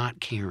really not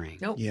caring.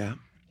 Nope. Yeah.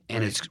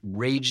 And it's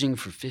raging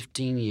for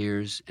 15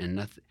 years, and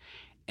nothing,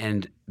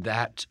 and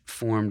that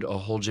formed a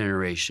whole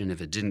generation,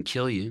 if it didn't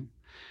kill you,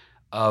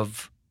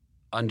 of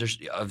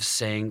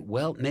saying,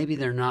 well, maybe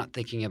they're not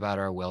thinking about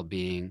our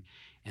well-being,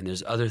 and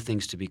there's other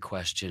things to be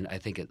questioned. I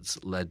think it's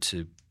led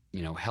to,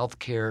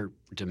 healthcare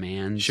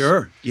demands.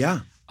 Sure.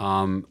 Yeah.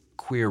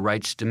 Queer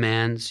rights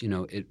demands.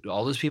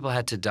 All those people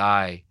had to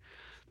die.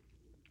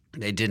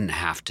 They didn't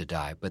have to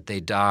die, but they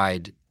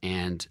died,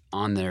 and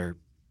on their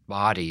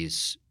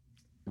bodies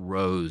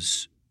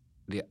rose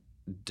the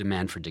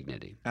demand for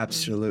dignity.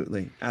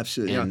 Absolutely.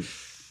 Absolutely. And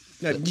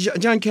Now,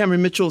 John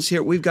Cameron Mitchell's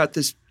here. We've got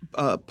this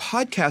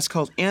podcast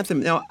called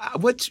Anthem. Now,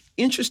 what's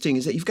interesting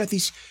is that you've got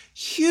these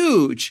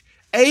huge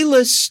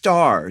A-list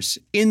stars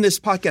in this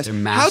podcast. They're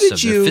massive. How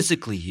did you? They're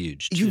physically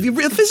huge. Too.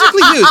 You're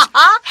physically huge.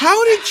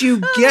 How did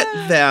you get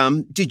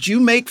them? Did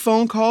you make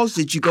phone calls?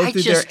 Did you go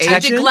through their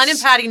agents? Did Glenn and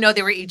Patty know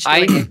they were each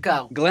doing it?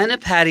 Go. Glenn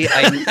and Patty.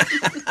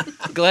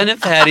 Glenn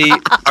and Patty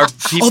are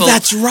people. Oh,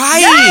 that's right.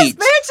 Yes,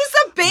 man, it's just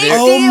a big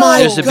deal. my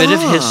There's a bit of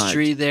God.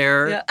 history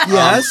there. Yeah.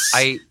 Yes.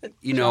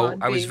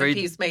 John I was being a very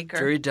peacemaker.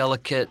 very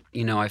delicate.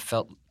 I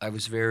felt I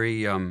was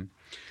very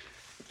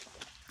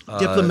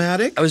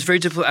Diplomatic. I was very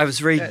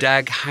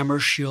Dag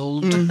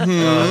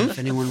Hammarskjöld. If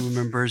anyone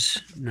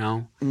remembers,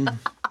 no.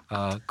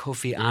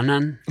 Kofi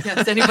Annan.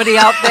 Yes, anybody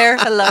out there?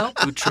 Hello?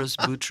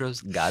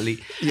 Boutros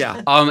Ghali.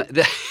 Yeah.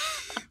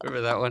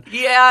 Remember that one?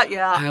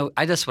 Yeah.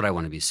 That's what I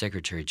want to be,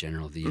 Secretary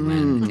General of the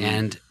UN,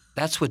 and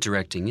that's what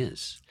directing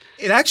is.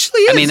 It actually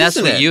is. That's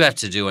isn't what it? you have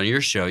to do on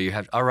your show. You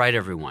have, all right,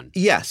 everyone.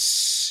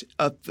 Yes,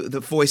 the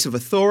voice of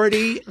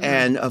authority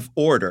and of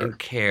order. And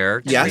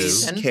care, too.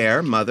 Yes,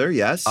 care, mother.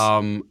 Yes.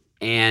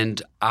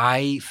 And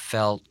I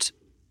felt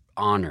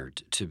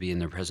honored to be in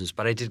their presence,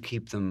 but I did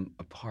keep them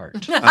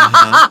apart.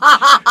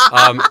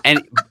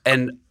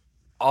 And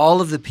all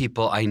of the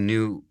people I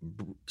knew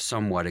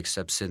somewhat,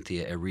 except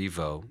Cynthia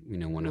Erivo,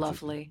 one of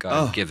Lovely. the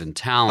God-given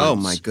talents. Oh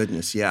my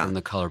goodness, yeah. From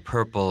The Color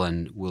Purple,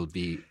 and will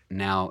be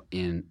now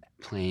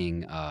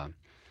playing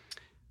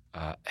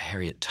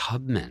Harriet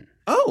Tubman.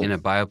 Oh. In a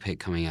biopic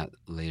coming out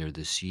later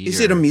this year. Is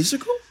it a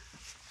musical?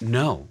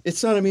 No.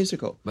 It's not a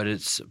musical. But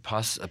it's a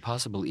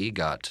possible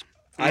EGOT.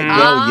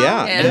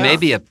 Yeah. And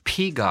maybe a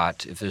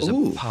PGOT if there's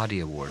a Potty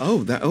Award.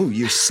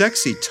 You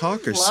sexy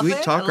talker, Love sweet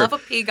it. talker. I love a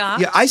PGOT.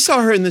 Yeah, I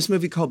saw her in this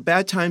movie called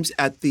Bad Times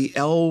at the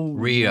El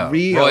Rio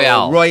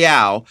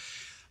Royale.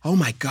 Oh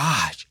my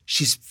God,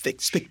 she's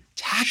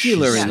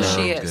spectacular in so that.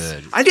 she is.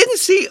 Good. I didn't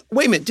see.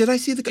 Wait a minute, did I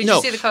see the? Did no,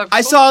 you see the Color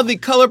I Purple? saw the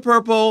Color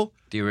Purple.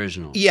 The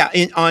original. Yeah,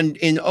 in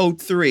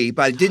 03,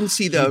 but I didn't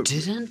see the. You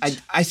didn't?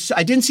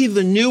 I didn't see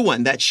the new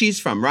one that she's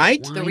from.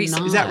 Right? Why The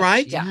recent- not? Is that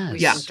right? Yeah,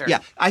 Yes. recent. Yeah.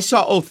 I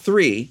saw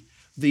 03,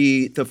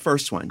 the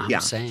first one.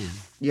 I'm saying.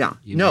 Yeah.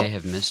 You may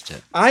have missed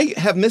it. I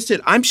have missed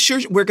it. I'm sure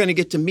we're going to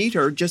get to meet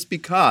her just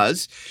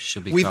because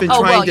She'll be we've been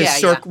coming. trying to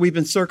yeah. We've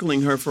been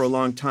circling her for a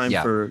long time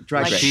for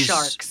Drag Like Race. She's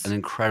sharks. an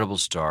incredible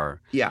star.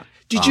 Yeah.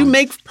 Did you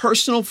make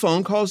personal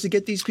phone calls to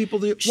get these people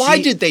to?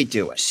 Why did they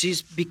do it?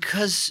 She's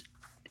because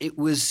it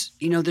was,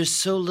 there's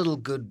so little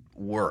good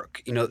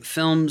work.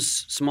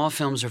 Small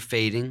films are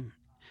fading.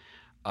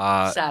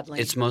 Sadly.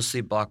 It's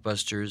mostly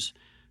blockbusters.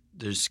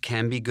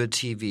 Can be good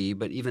TV,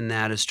 but even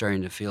that is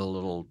starting to feel a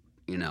little,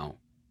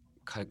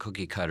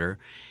 cookie cutter.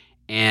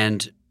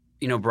 And,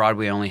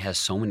 Broadway only has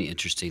so many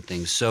interesting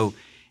things. So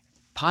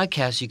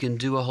podcasts, you can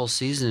do a whole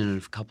season in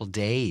a couple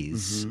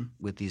days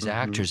with these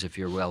actors if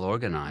you're well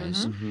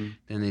organized.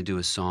 Then they do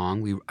a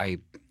song.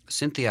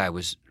 Cynthia,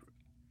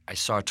 I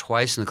saw her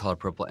twice in The Color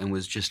Purple and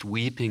was just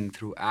weeping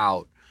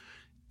throughout.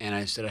 And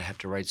I said I have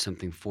to write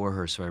something for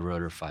her, so I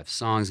wrote her 5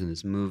 songs in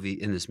this movie,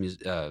 in this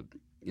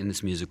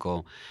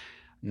musical.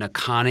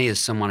 Nakane is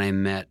someone I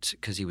met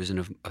because he was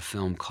in a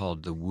film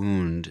called The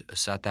Wound, a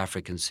South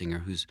African singer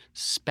who's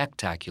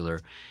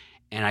spectacular.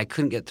 And I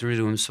couldn't get through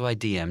to him, so I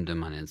DM'd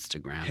him on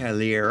Instagram.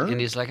 Hell yeah.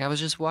 And he's like, I was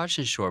just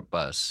watching Short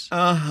Bus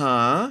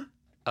Uh-huh.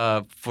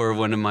 for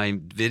one of my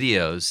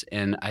videos,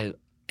 and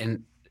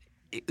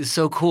it was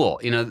so cool.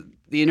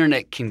 The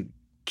internet can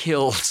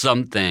kill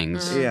some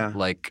things. Yeah.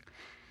 Like,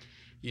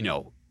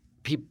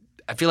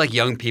 I feel like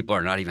young people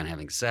are not even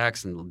having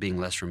sex and being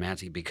less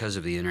romantic because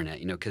of the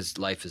internet, because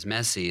life is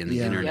messy and the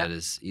internet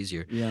is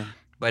easier. Yeah.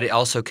 But it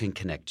also can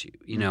connect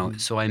you,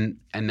 So I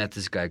met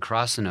this guy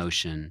across an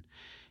ocean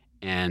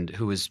and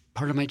who was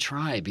part of my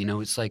tribe,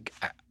 It's like,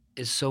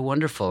 it's so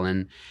wonderful.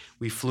 And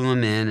we flew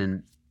him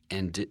in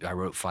and I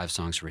wrote 5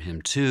 songs for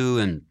him too.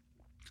 And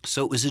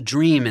so it was a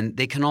dream, and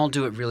they can all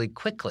do it really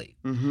quickly.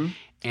 Mm-hmm.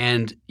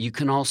 And you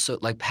can also,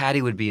 like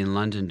Patty would be in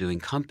London doing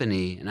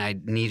company, and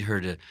I'd need her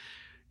to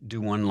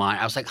do one line.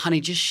 I was like, honey,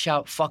 just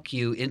shout "fuck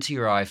you" into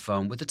your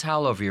iPhone with a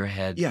towel over your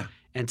head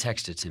and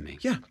text it to me.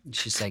 Yeah. And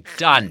she's like,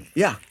 done.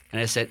 Yeah. And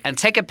I said, and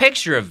take a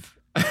picture of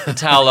the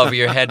towel over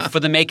your head for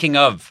the making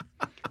of.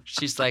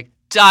 She's like,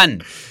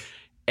 done.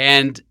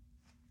 And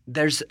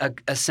there's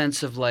a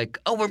sense of like,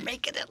 oh, we're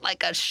making it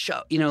like a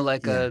show,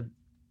 like a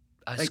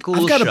school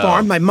show. I've got a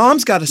barn. My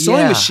mom's got a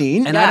sewing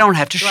machine. And I don't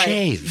have to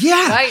shave.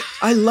 Yeah. Right.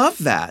 I love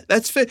that.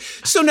 That's fit.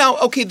 So now,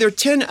 okay, there are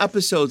 10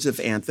 episodes of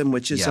Anthem,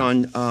 which is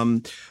on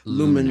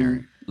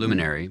Luminary.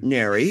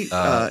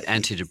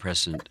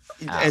 Antidepressant.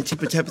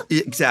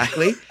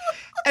 Exactly.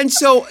 And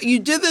so you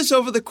did this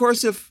over the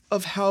course of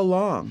how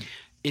long?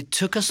 It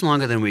took us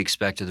longer than we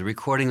expected. The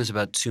recording was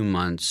about 2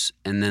 months,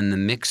 and then the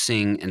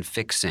mixing and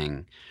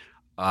fixing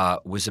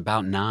was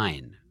about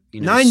 9.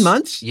 9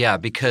 months? Yeah,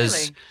 because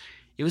Really?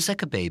 it was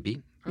like a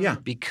baby. Yeah.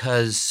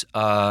 Because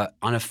on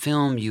a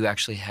film, you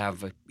actually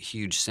have a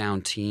huge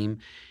sound team.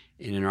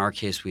 And in our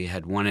case, we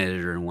had one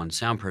editor and one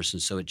sound person.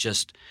 So it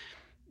just,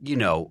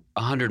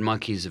 100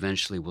 monkeys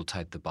eventually will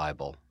type the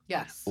Bible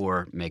Yes.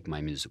 or make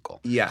my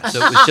musical. Yes. So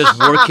it was just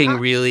working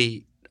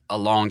really a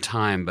long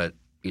time, but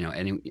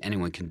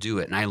anyone can do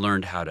it. And I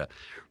learned how to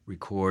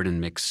record and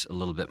mix a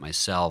little bit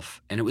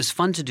myself. And it was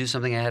fun to do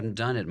something I hadn't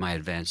done at my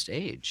advanced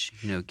age.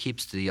 It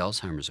keeps the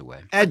Alzheimer's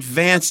away.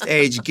 Advanced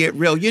age, get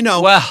real.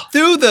 Well,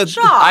 through the.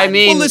 I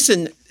mean, well,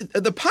 listen,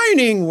 the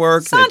pioneering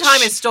work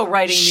Sondheim is still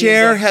writing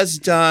Cher music. has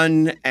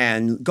done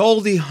and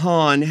Goldie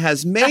Hawn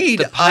has made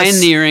The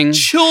pioneering- us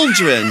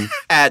children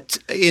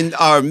in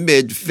our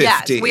mid-50s.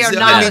 Yes, we are I mean,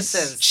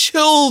 novices.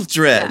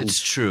 children.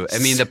 It's true. I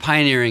mean, the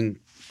pioneering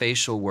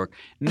facial work.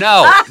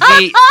 No,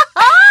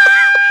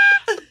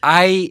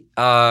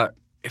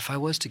 if I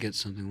was to get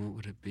something, what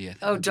would it be? I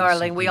think Oh, it'd be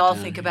darling, we something all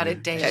down think about here.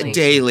 it daily.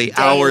 Daily,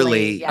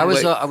 hourly. Yeah.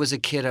 I was a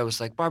kid. I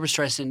was like, Barbra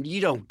Streisand, you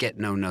don't get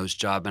no nose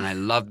job, and I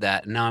love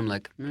that. And now I'm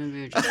like,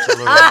 maybe I just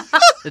tell her.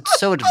 It's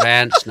so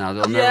advanced now;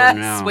 they'll never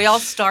know. Yes, we all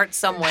start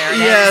somewhere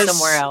and end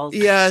somewhere else.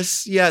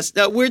 Yes.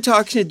 Now, we're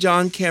talking to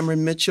John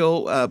Cameron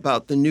Mitchell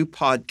about the new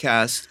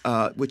podcast,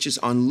 which is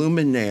on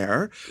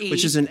Luminaire,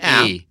 which is an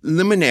app,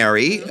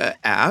 Luminary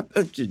app.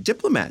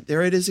 Diplomat,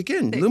 there it is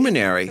again,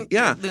 Luminary.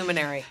 Yeah.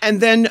 Luminary. And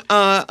then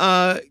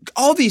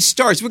all these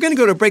stars. We're going to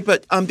go to break,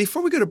 but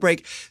before we go to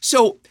break,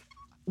 so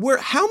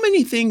how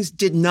many things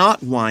did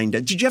not wind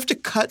up? Did you have to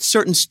cut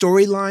certain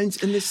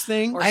storylines in this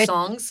thing? Or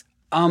songs?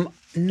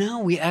 No,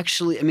 we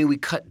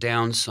cut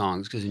down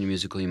songs because in a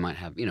musical you might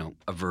have,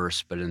 a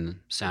verse, but in the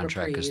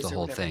soundtrack is the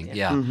whole thing.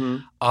 Yeah.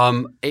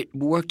 Mm-hmm. It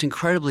worked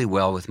incredibly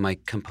well with my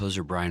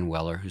composer Brian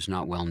Weller, who's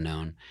not well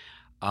known,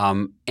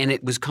 and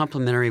it was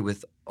complementary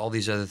with all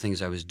these other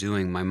things I was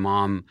doing. My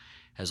mom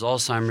has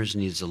Alzheimer's,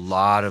 needs a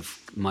lot of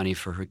money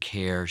for her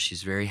care.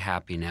 She's very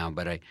happy now,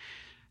 but I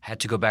had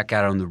to go back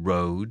out on the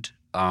road.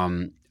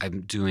 I'm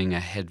doing a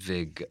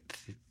Hedwig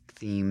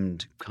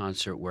themed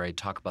concert where I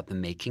talk about the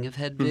making of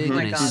Hedwig and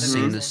I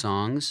sing the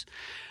songs.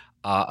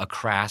 A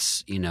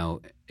crass,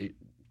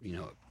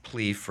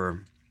 plea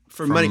for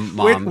money.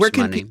 Mom's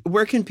money.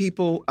 Where can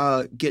people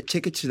get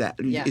tickets to that?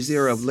 Yes. Is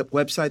there a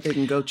website they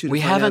can go to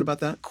We find out haven't about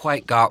that?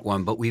 quite got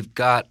one, but we've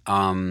got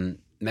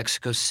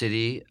Mexico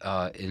City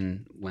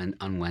on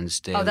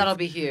Wednesday. Oh, that'll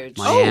be huge.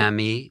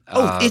 Miami.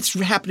 It's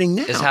happening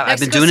now. I've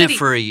been Mexico doing City. it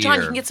for a year. John,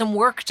 you can get some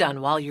work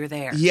done while you're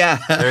there. Yeah.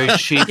 Very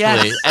cheaply.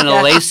 Yes. And a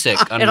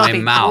LASIK on It'll my be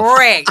mouth.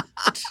 great.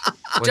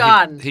 Well,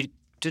 Done. He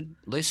did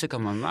LASIK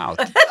on my mouth.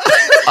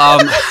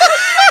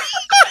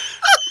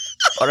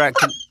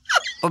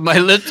 But my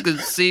lips can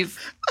see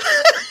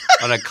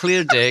on a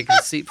clear day,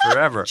 can see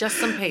forever. Just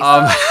some paste.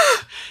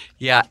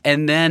 Yeah,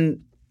 and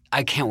then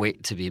I can't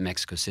wait to be in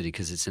Mexico City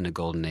because it's in a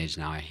golden age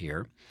now, I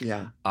hear.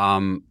 Yeah.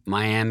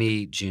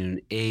 Miami,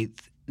 June 8th.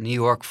 New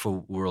York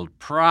for World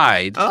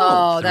Pride.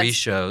 Oh, 3 that's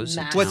shows.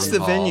 massive. What's the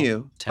Town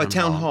venue? Hall. A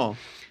town hall.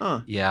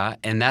 Huh. Yeah,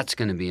 and that's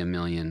going to be 1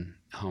 million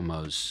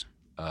homos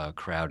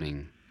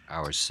crowding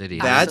our city.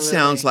 That Absolutely.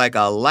 sounds like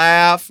a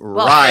laugh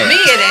Well, riot. for me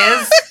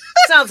it is.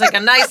 Sounds like a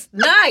nice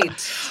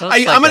night.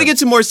 I'm going to get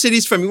some more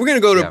cities from you. We're going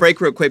to go to a Yeah.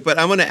 break real quick, but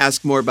I want to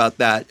ask more about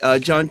that.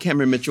 John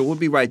Cameron Mitchell, we'll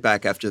be right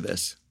back after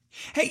this.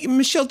 Hey,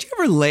 Michelle, do you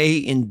ever lay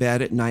in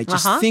bed at night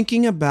just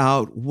thinking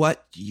about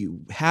what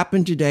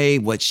happened today,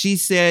 what she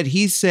said,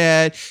 he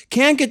said,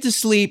 can't get to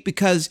sleep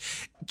because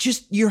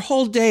just your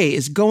whole day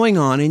is going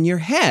on in your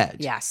head?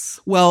 Yes.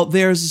 Well,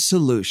 there's a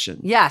solution.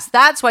 Yes,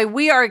 that's why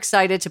we are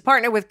excited to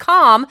partner with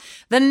Calm,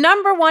 the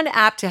 #1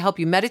 app to help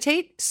you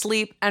meditate,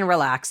 sleep, and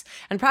relax.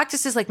 And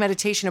practices like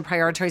meditation and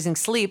prioritizing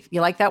sleep, you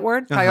like that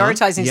word?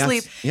 Prioritizing Yes.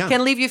 sleep Yeah.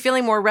 can leave you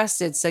feeling more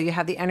rested so you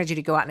have the energy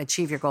to go out and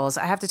achieve your goals.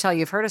 I have to tell you,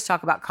 you've heard us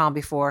talk about Calm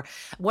before.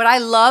 What I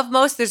love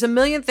most, there's a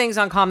million things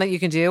on Calm that you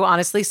can do,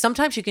 honestly.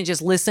 Sometimes you can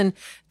just listen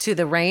to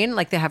the rain,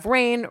 like they have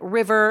rain,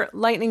 river,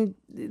 lightning,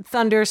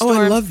 thunderstorms.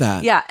 Oh, I love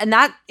that. Yeah, and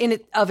that in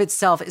it of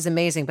itself is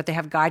amazing, but they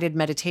have guided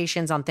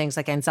meditations on things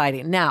like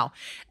anxiety. Now,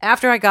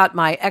 after I got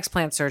my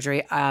explant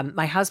surgery,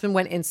 my husband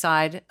went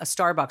inside a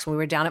Starbucks when we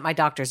were down at my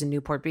doctor's in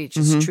Newport Beach.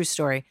 It's a true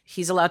story.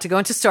 He's allowed to go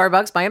into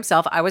Starbucks by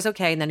himself. I was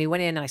okay, and then he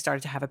went in and I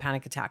started to have a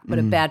panic attack, but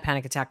a bad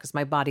panic attack because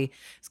my body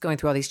is going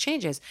through all these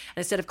changes.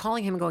 And instead of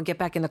calling him and going, get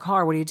back in the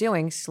car, what are you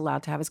doing? He's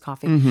allowed to have his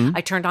coffee.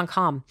 I turned on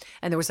Calm,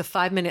 and there was a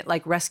 5-minute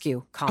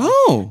rescue Calm.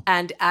 Oh.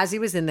 And as he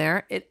was in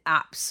there, it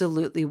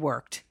absolutely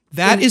worked.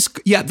 That is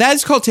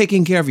called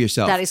taking care of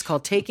yourself. That is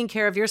called taking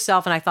care of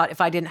yourself. And I thought if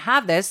I didn't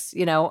have this,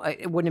 I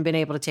wouldn't have been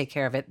able to take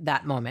care of it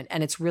that moment.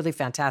 And it's really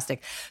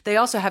fantastic. They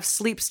also have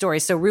sleep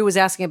stories. So Rue was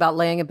asking about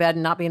laying in bed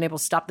and not being able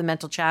to stop the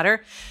mental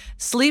chatter.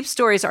 Sleep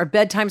stories are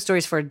bedtime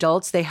stories for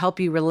adults. They help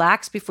you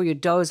relax before you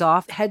doze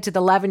off. Head to the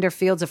lavender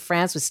fields of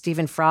France with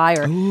Stephen Fry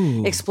or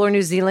explore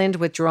New Zealand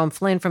with Jerome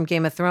Flynn from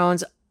Game of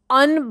Thrones.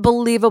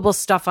 Unbelievable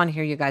stuff on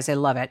here, you guys. I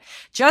love it.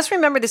 Just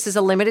remember, this is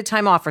a limited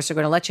time offer, so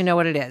we're going to let you know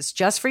what it is.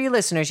 Just for you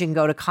listeners, you can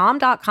go to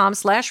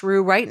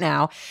calm.com/Rue right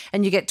now,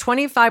 and you get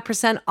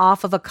 25%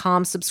 off of a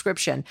Calm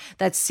subscription.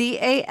 That's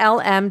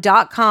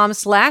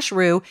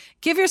CALM.com/Rue.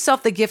 Give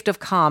yourself the gift of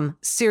Calm.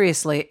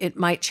 Seriously, it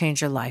might change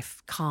your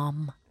life.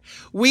 Calm.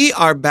 We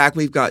are back.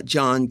 We've got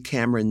John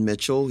Cameron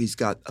Mitchell. He's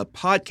got a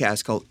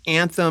podcast called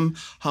Anthem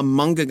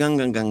Homunculus.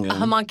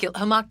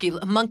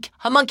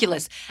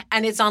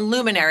 And it's on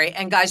Luminary.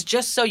 And guys,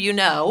 just so you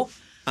know,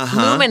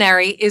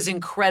 Luminary is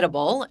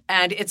incredible.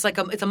 And it's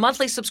a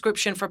monthly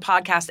subscription for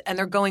podcasts, and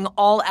they're going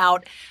all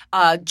out.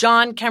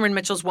 John Cameron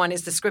Mitchell's one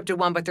is the scripted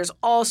one, but there's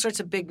all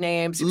sorts of big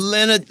names.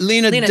 Lena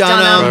Dunham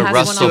Dunham. has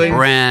Russell one on there.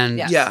 Brand.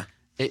 Yeah.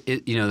 Yeah.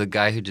 The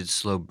guy who did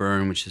Slow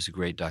Burn, which is a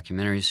great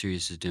documentary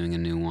series, is doing a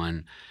new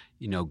one.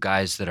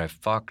 Guys That I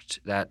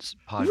Fucked, that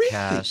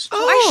podcast. Really?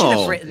 I should have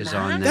Oh. written is that.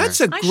 on there. That's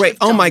a I should great. have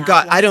Oh done my that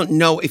God! one. I don't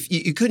know if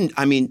you couldn't.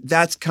 I mean,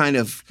 that's kind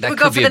of That would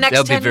go could for be the next that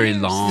would be 10 very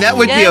years. long. that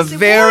would be a Yes, it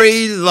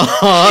very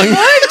long.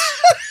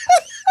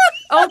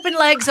 Open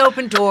legs,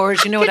 open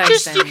doors. You know what I'm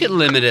saying? You could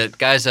limit it.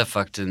 Guys That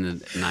Fucked in the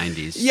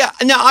 90s. Yeah.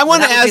 Now I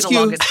want to That would be ask the you.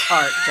 longest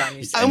part, John.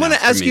 You said. I want to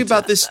for ask me you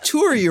about too. this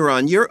tour you're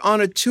on. You're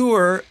on a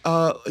tour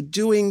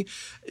doing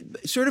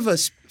sort of a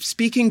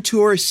speaking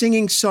tour,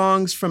 singing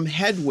songs from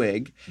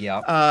Hedwig.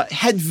 Yeah.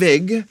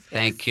 Hedwig.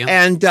 Thank you.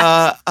 And,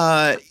 so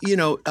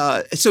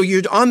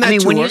you're on that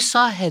tour. when you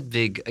saw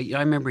Hedwig, I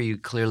remember you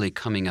clearly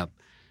coming up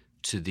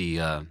to the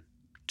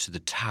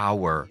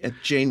tower At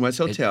Jane West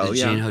Hotel, at the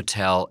Jane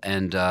Hotel,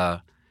 and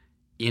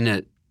in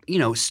a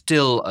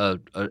still a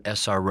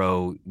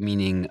SRO,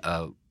 meaning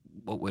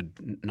what would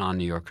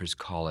non-New Yorkers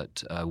call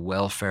it, a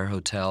welfare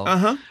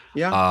hotel.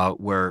 Yeah.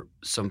 Where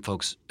some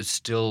folks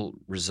still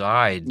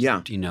reside.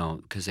 Yeah.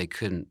 Because they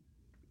couldn't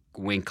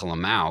winkle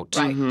them out.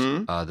 Right.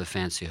 The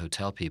fancy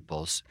hotel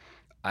peoples.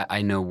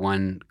 I know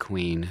one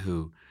queen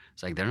who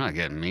it's like, they're not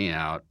getting me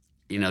out.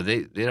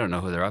 They don't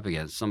know who they're up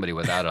against. Somebody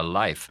without a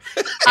life.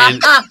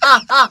 And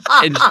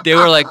they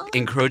were like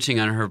encroaching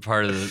on her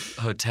part of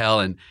the hotel,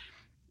 and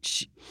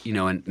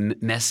and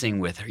messing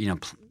with her,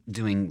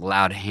 doing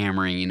loud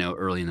hammering,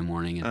 early in the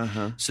morning.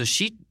 And so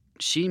she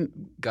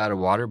got a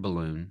water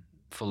balloon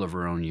full of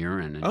her own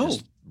urine and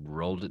just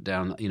rolled it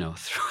down, threw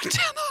it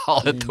down the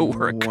hall at the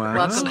work. Wow.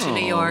 Welcome to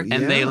New York.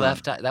 And they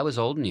left. That was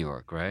old New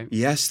York, right?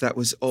 Yes, that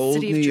was old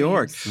City of New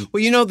York. Dreams.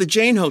 Well, the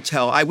Jane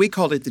Hotel, we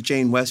called it the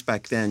Jane West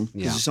back then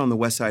because it's on the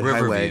West Side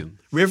Highway.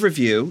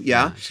 Riverview.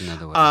 Yeah. It's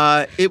another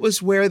way. It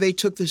was where they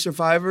took the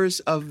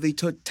survivors of the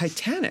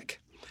Titanic.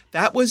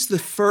 That was the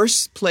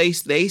first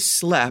place they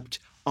slept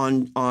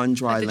on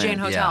dry At the land. Jane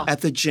Hotel.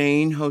 At the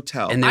Jane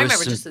Hotel. And there I was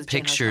remember just some the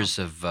Jane pictures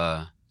of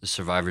the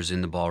survivors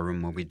in the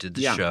ballroom where we did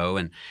the show,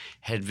 and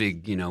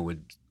Hedwig,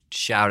 would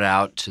shout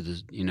out to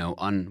the,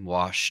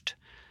 unwashed,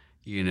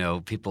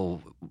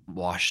 people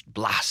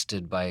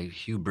blasted by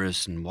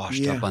hubris and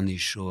washed up on these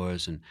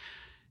shores. And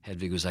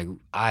Hedwig was like,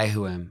 I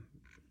who am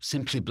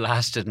simply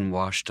blasted and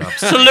washed up,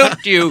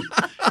 salute you.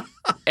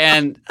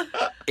 And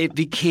it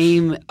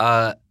became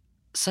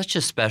such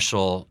a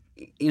special,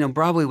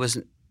 Broadway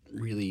wasn't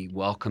really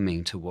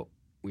welcoming to what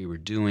we were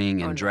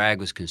doing, and drag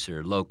was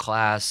considered low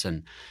class.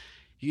 And,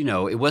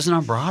 it wasn't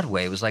on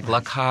Broadway. It was like La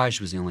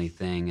Cage was the only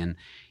thing. And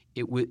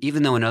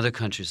even though in other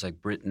countries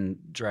like Britain,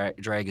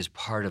 drag is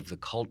part of the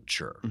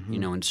culture,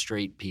 and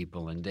straight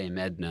people and Dame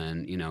Edna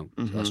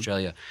and,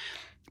 Australia.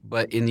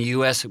 But in the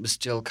U.S., it was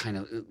still kind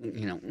of,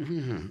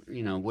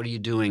 what are you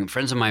doing?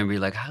 Friends of mine would be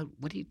like,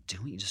 what are you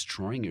doing? You're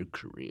destroying your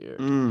career.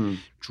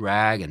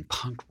 Drag and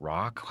punk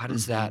rock, how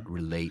does that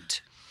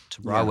relate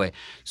to Broadway? Yeah.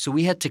 So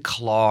we had to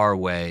claw our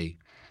way.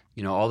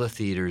 All the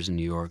theaters in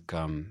New York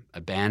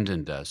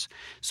abandoned us.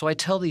 So I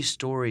tell these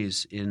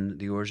stories in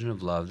The Origin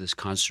of Love, this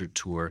concert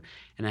tour,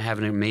 and I have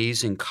an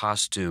amazing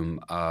costume,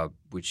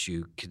 which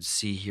you can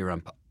see here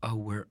on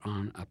we're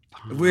on a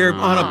podcast. We're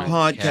on a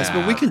podcast,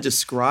 but we can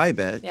describe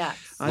it. Yes.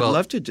 I'd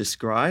love to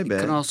describe it.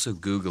 You can also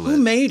Google it. Who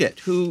made it?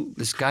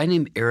 This guy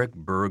named Eric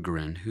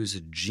Berggren, who's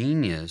a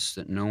genius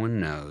that no one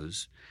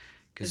knows.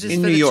 Is this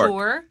in for New the York.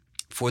 tour?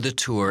 For the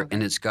tour,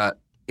 and it's got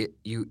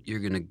you're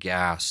going to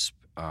gasp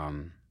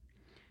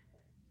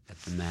at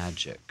the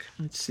magic.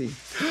 Let's see.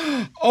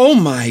 Oh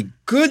my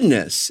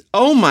goodness!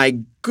 Oh my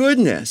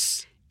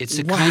goodness! It's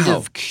a kind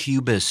of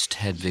cubist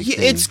Hedwig thing.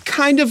 It's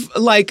kind of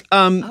like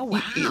wow.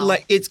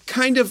 It's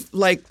kind of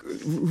like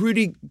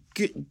Rudy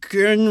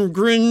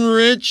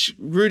Grinrich.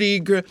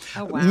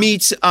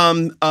 Meets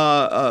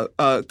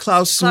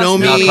Klaus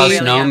Nomi. Klaus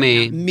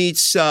Nomi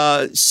meets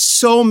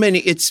so many.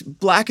 It's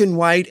black and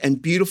white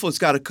and beautiful. It's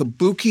got a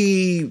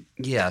kabuki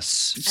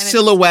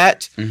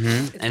silhouette.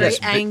 It's very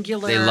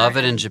angular. They love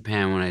it in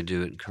Japan when I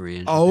do it in Korea.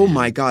 And oh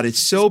my God, it's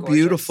so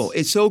beautiful.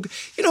 It's so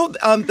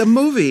the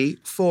movie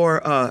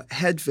for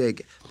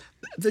Hedwig,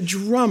 the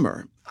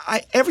drummer.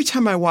 Every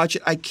time I watch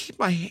it, I keep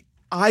my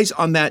eyes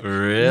on that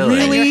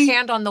really and your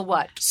hand on the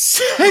what?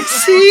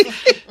 Sexy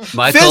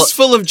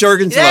fistful of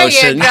Jergens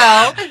lotion.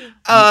 There you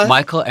go.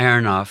 Michael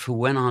Aronoff, who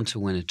went on to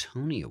win a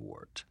Tony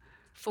Award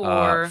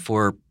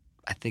for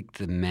I think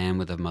The Man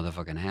with a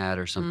Motherfucking Hat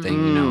or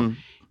something,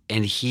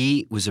 and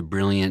he was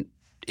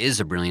is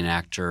a brilliant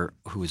actor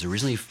who was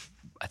originally,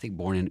 I think,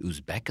 born in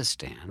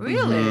Uzbekistan.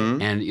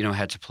 Really? And,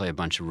 had to play a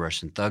bunch of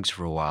Russian thugs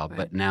for a while,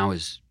 but now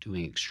is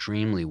doing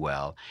extremely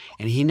well.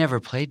 And he never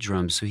played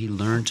drums, so he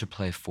learned to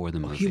play for the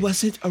movie. He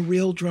wasn't a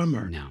real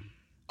drummer. No.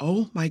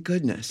 Oh my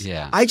goodness!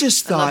 Yeah, I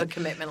just thought I love a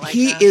commitment like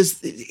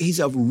that. He's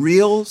a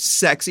real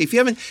sexy. If you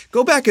haven't,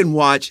 go back and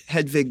watch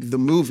Hedwig the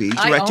movie,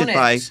 directed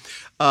by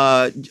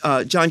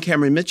John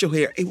Cameron Mitchell.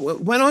 Here, he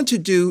went on to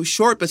do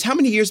Short Bus. How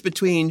many years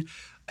between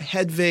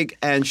Hedwig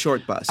and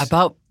Short Bus?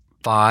 About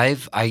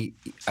 5. I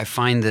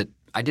find that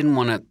I didn't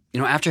want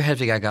to. After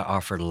Hedwig, I got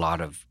offered a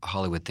lot of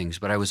Hollywood things,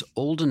 but I was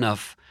old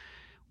enough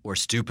or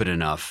stupid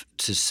enough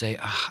to say,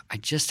 I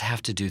just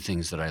have to do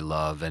things that I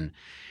love. And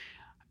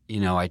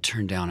I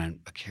turned down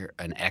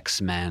an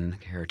X-Men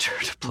character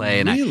to play.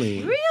 And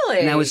really?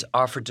 And I was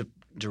offered to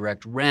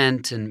direct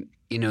Rent and,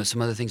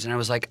 some other things. And I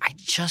was like, I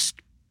just,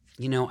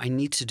 I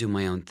need to do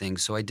my own thing.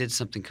 So I did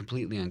something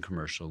completely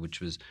uncommercial,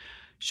 which was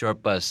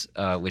Short Bus,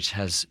 which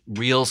has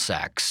real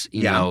sex,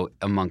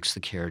 amongst the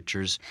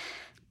characters,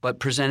 but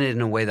presented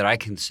in a way that I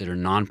consider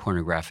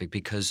non-pornographic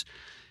because,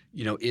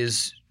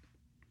 is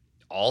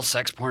all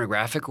sex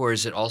pornographic or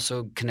is it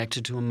also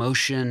connected to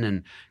emotion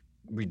and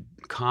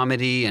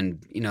comedy?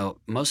 And,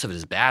 most of it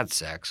is bad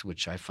sex,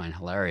 which I find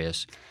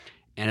hilarious.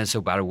 And it's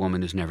about a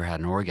woman who's never had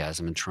an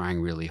orgasm and trying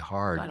really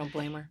hard. I don't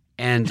blame her.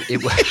 And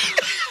it was...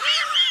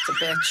 It's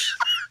a bitch.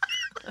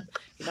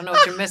 You don't know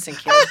what you're missing,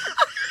 kid.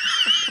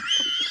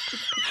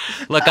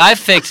 Look, I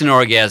faked an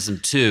orgasm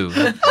too.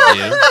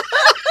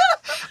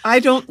 I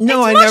don't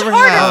know. I never have. It's much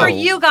harder for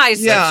you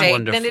guys to fake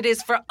wonderful. than it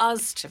is for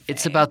us to fake.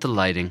 It's about the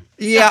lighting.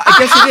 Yeah, I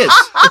guess it is.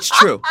 It's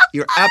true.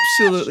 You're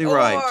absolutely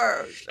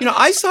right.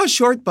 I saw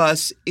Short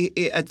Bus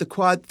at the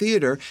Quad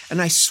Theater, and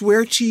I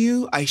swear to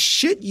you, I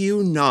shit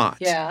you not.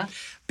 Yeah.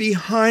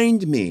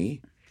 Behind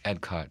me,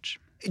 Ed Koch.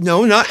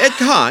 No, not Ed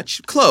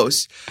Koch.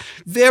 Close.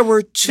 There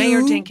were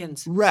Mayor 2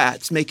 Dinkins.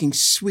 rats making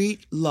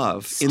sweet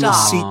love in the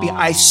seat.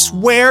 I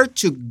swear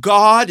to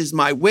God is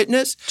my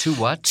witness. 2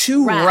 what?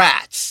 2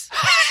 rats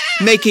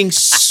making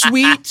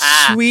sweet,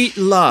 sweet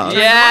love.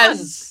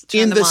 Yes.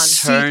 In the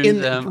Turn seat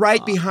them right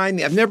on. behind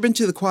me. I've never been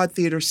to the Quad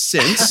Theater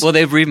since. Well,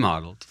 they've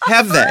remodeled.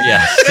 Have they?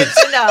 Yes.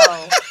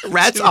 No.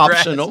 Rats 2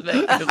 optional. rats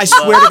making I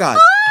swear to God.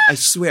 I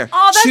swear.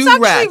 Oh, that's 2 actually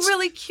rats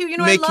really cute. You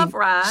know, I making love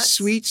rats.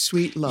 sweet,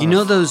 sweet love. You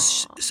know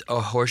those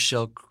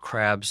horse-shell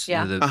crabs?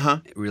 Yeah.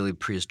 The really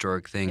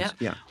prehistoric things? Yeah.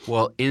 Yeah.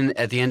 Well,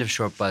 at the end of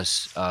Short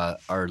Bus,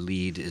 our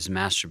lead is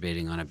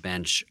masturbating on a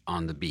bench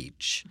on the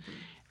beach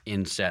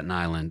in Staten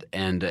Island.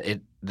 And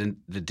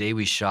the day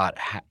we shot,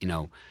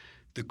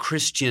 the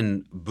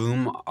Christian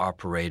boom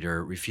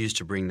operator refused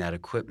to bring that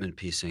equipment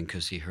piece in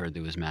because he heard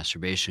there was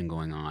masturbation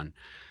going on.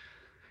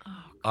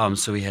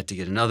 So we had to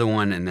get another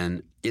one, and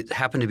then it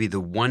happened to be the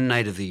one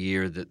night of the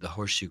year that the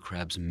horseshoe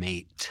crabs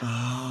mate.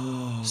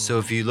 Oh. So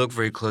if you look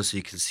very closely,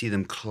 you can see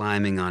them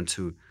climbing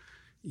onto,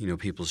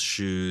 people's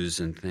shoes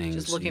and things.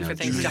 Just looking for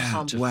things to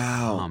hump.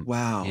 Wow.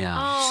 Wow. Yeah.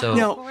 Oh, so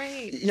Now-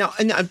 great. Now,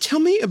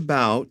 tell me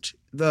about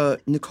the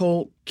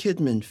Nicole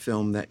Kidman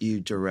film that you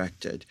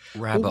directed.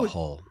 Rabbit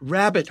Hole.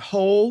 Rabbit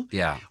Hole.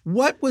 Yeah.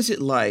 What was it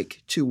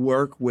like to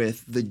work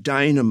with the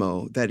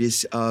dynamo that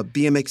is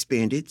BMX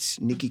Bandits,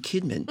 Nikki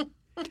Kidman?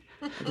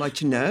 I'd like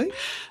to know.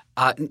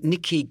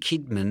 Nikki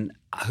Kidman,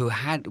 who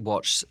had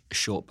watched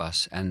Short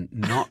Bus and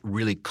not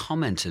really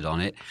commented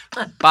on it,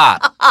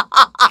 but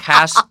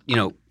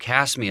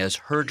cast me as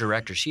her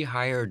director. She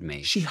hired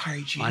me. She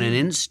hired you. On an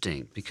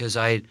instinct because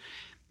I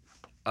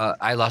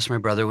lost my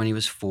brother when he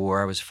was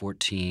 4. I was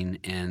 14,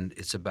 and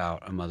it's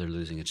about a mother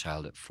losing a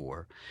child at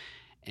 4.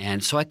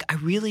 And so I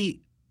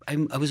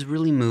was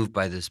really moved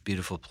by this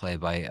beautiful play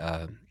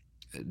by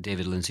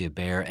David Lindsay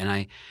Abaire, and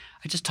I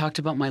just talked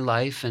about my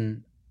life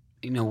and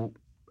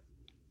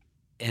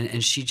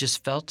and she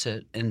just felt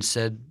it and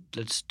said,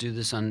 let's do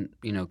this on,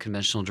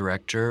 conventional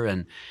director.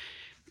 And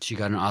she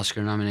got an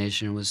Oscar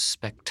nomination. It was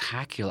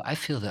spectacular. I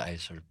feel that I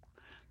sort of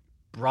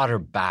brought her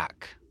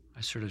back.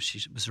 She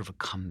was sort of a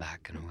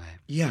comeback in a way.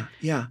 Yeah,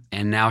 yeah.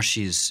 And now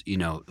she's,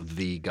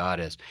 the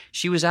goddess.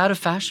 She was out of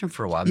fashion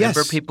for a while. Yes.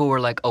 Remember, people were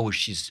like, oh,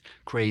 she's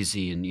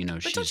crazy and,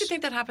 But she's... don't you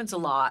think that happens a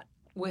lot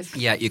with...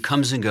 Yeah, it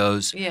comes and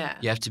goes. Yeah.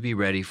 You have to be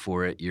ready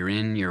for it. You're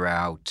in, you're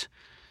out.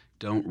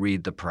 Don't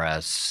read the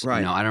press.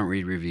 Right. I don't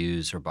read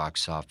reviews or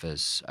box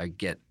office. I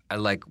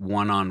like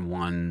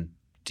one-on-one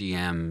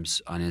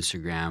DMs on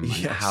Instagram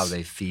and how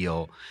they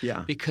feel.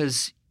 Yeah.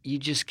 Because you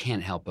just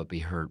can't help but be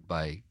hurt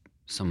by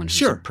someone who's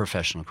Sure. a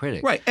professional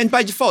critic. Right. And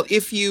by default,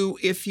 if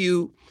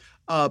you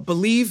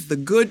believe the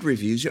good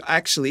reviews, you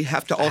actually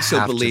have to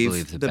also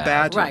believe the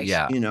bad Right. ones.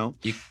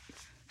 Yeah.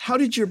 How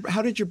did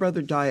your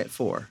brother die at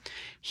 4?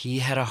 He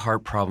had a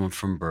heart problem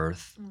from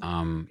birth,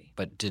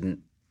 but didn't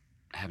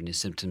have any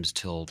symptoms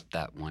till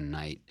that one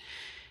night.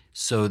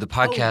 So the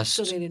podcast.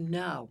 so they didn't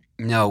know.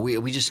 No,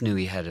 we just knew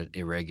he had an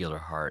irregular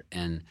heart,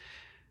 and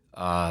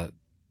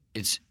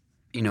it's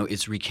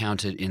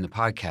recounted in the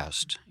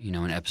podcast.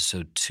 In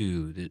episode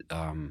 2 that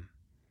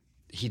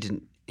he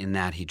didn't. In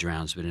that he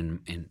drowns, but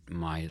in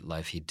my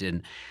life he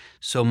didn't.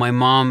 So my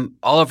mom,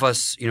 all of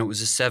us, it was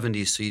the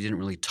 70s, so you didn't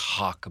really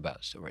talk about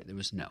it. So, right, there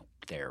was no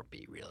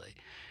therapy really.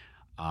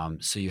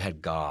 So you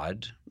had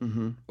God,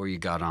 or you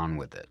got on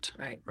with it,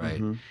 Right.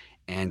 Mm-hmm.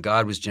 And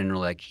God was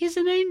generally like, he's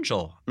an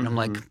angel. And I'm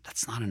like,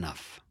 that's not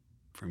enough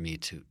for me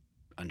to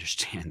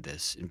understand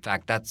this. In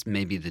fact, that's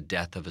maybe the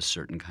death of a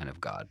certain kind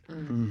of God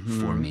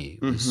for me,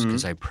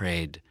 because I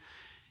prayed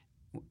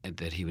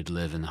that he would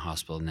live in the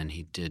hospital, and then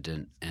he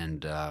didn't.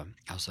 And I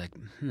was like,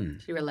 You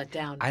were let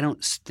down. I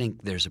don't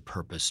think there's a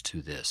purpose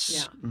to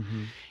this. Yeah.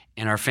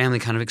 And our family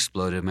kind of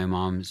exploded. My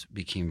mom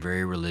became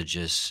very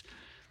religious,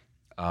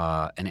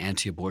 an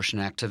anti-abortion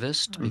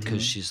activist,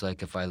 because she's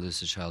like, if I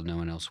lose a child, no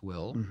one else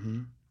will.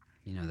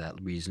 That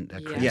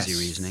crazy Yes.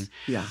 reasoning.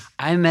 Yeah.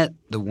 I met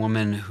the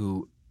woman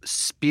who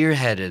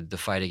spearheaded the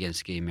fight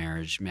against gay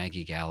marriage,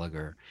 Maggie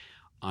Gallagher,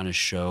 on a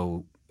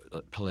show,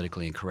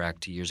 Politically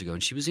Incorrect, years ago.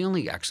 And she was the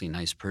only actually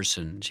nice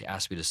person. She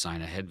asked me to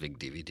sign a Hedwig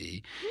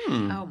DVD. Oh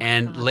my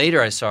And God.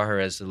 later I saw her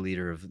as the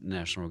leader of the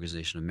National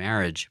Organization of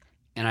Marriage.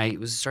 And I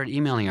started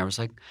emailing her. I was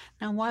like,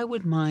 now why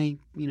would my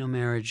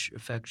marriage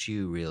affect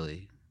you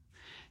really?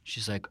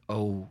 She's like,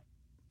 oh,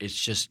 it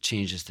just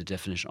changes the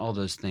definition. All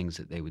those things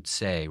that they would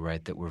say,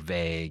 right, that were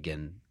vague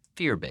and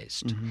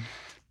fear-based.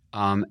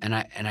 And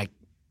I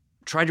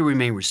tried to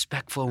remain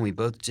respectful, and we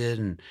both did,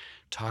 and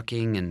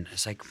talking. And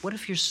it's like, what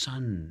if your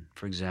son,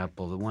 for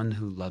example, the one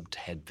who loved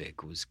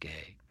Hedwig, was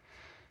gay?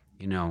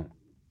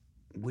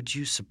 Would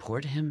you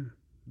support him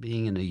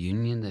being in a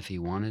union if he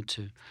wanted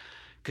to?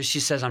 Because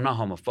she says, I'm not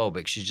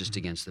homophobic. She's just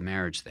against the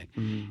marriage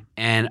thing.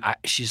 And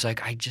she's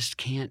like, I just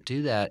can't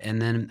do that. And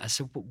then I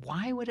said, but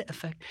why would it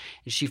affect?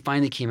 And she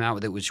finally came out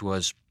with it, which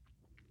was,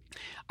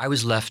 I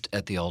was left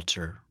at the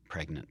altar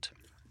pregnant.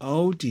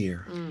 Oh,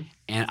 dear.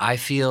 And I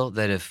feel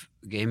that if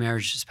gay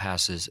marriage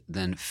passes,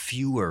 then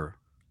fewer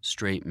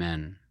straight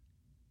men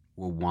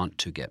will want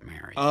to get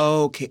married.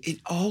 Okay, it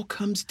all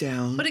comes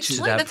down But to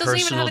explain, that that doesn't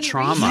even personal have any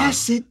trauma. reason.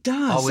 Yes, it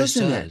does. Always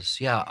doesn't does.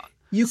 it? Yeah.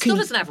 You Still can.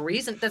 doesn't have a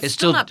reason. That's It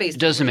still still not based on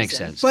doesn't make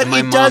reason. sense. But And my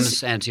it mom's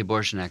does-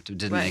 anti-abortion act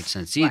didn't Right, make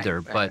sense right, either.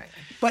 right, but right.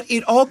 But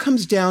it all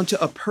comes down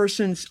to a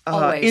person's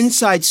Always.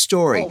 inside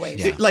story.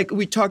 Always. Yeah. Like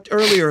we talked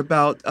earlier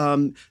about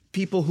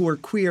people who are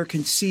queer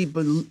can see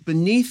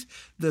beneath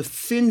the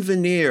thin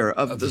veneer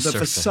of the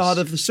surface. facade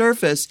of the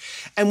surface.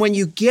 And when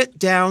you get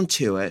down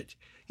to it,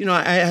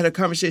 I had a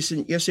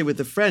conversation yesterday with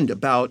a friend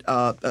about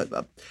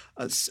a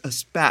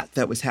spat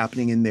that was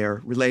happening in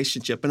their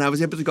relationship. And I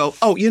was able to go,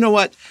 oh, you know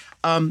what?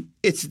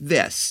 It's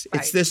this. It's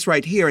Right. this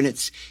right here. And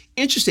it's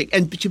interesting.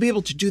 And to be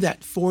able to do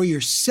that for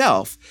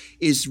yourself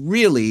is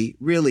really,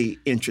 really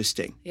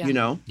interesting,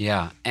 Yeah.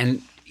 Yeah,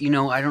 and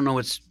I don't know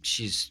if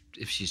she's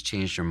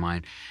changed her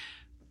mind,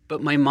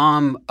 but my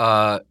mom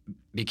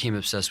became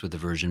obsessed with the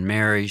Virgin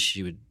Mary.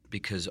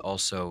 Because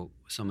also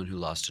someone who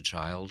lost a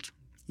child.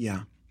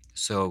 Yeah.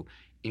 So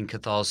in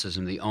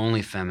Catholicism, the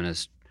only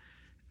feminist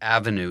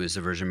avenue is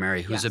the Virgin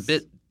Mary, who's a Yes.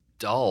 bit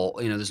dull.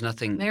 There's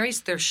nothing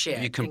Mary's their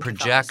shit. you can in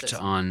project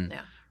Catholicism. on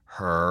Yeah.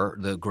 her,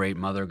 the great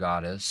mother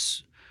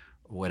goddess,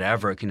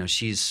 whatever.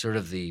 She's sort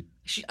of the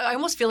I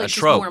almost feel like A she's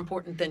trope. more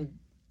important than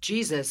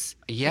Jesus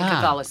Yeah. in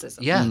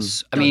Catholicism.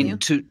 Yes. I Don't mean, you?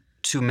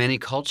 to many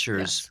cultures,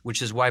 Yes.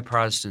 which is why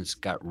Protestants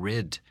got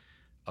rid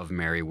of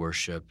Mary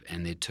worship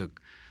and they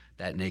took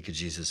that naked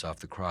Jesus off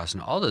the cross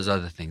and all those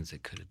other things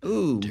that could have been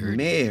Ooh, dirty.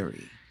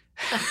 Mary.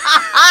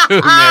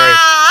 Mary.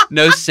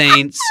 No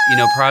saints.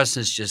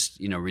 Protestants just,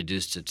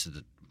 reduced it to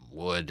the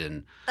wood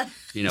and,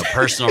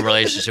 personal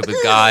relationship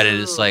with God. And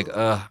it's like,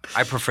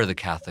 I prefer the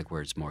Catholic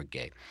where it's more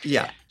gay.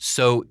 Yeah.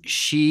 So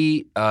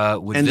she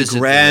would And the visit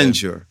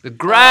grandeur. The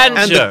grandeur.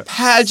 And the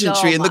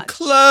pageantry So and the much.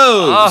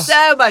 clothes.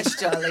 So much,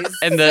 Charlie.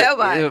 And so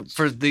much.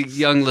 for the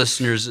young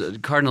listeners,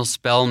 Cardinal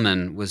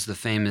Spellman was the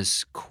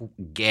famous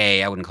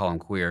gay, I wouldn't call him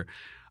queer,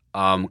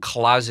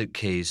 closet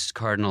case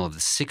cardinal of the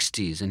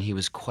 60s, and he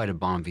was quite a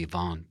bon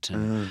vivant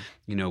and,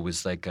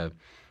 was like had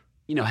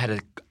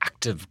an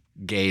active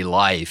gay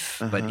life,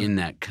 but in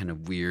that kind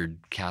of weird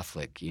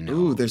Catholic,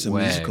 Ooh, there's a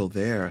way. musical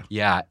there.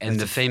 Yeah, and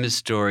the famous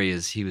story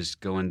is he was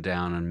going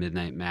down on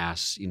midnight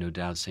mass,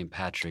 down St.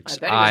 Patrick's I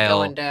bet he was aisle.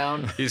 going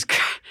down.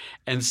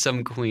 And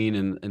some queen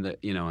in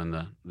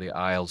the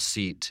aisle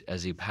seat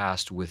as he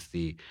passed with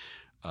the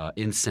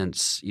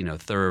incense,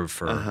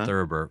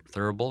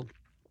 thurible,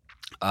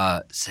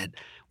 said,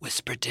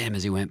 whispered to him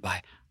as he went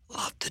by,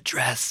 "Love the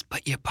dress,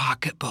 but your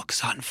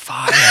pocketbook's on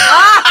fire."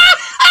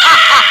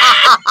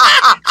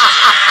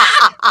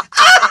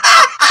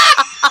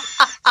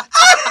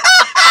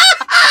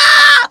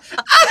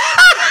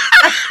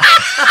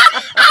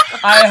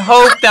 I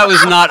hope that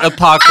was not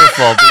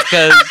apocryphal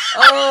because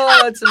Oh,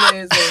 that's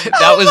amazing.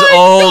 that was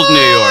old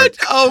New York.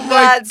 Oh my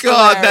That's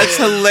God, hilarious. that's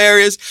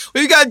hilarious.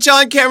 We've got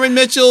John Cameron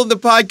Mitchell. The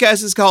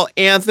podcast is called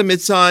Anthem.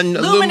 It's on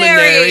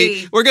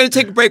Luminary. We're going to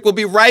take a break. We'll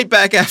be right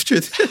back after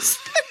this.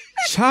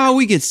 Child,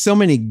 we get so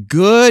many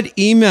good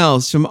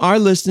emails from our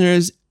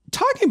listeners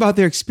talking about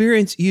their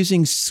experience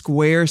using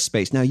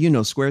Squarespace. Now,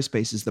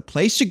 Squarespace is the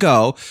place to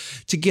go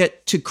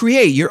to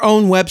create your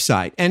own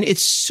website. And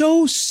it's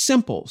so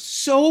simple,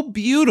 so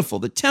beautiful,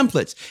 the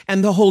templates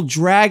and the whole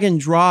drag and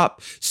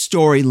drop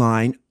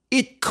storyline.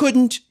 It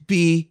couldn't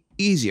be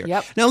easier.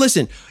 Yep. Now,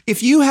 listen,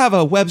 if you have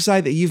a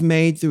website that you've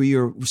made through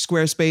your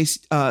Squarespace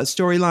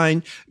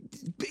storyline,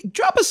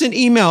 drop us an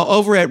email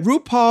over at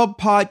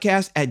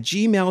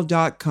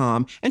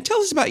RuPaulPodcast@gmail.com and tell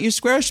us about your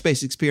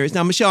Squarespace experience.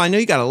 Now, Michelle, I know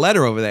you got a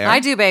letter over there. I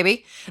do,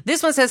 baby.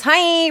 This one says,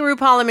 "Hi,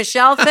 RuPaul and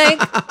Michelle. Thank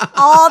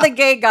all the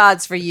gay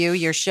gods for you,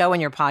 your show,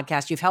 and your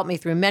podcast. You've helped me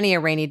through many a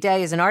rainy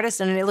day. As an artist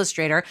and an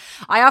illustrator,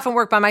 I often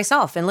work by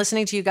myself, and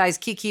listening to you guys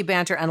kiki,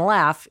 banter, and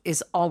laugh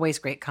is always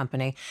great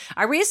company.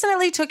 I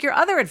recently took your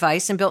other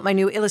advice and built my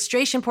new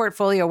illustration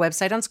portfolio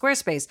website on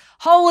Squarespace.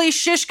 Holy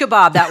shish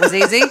kebab, that was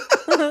easy."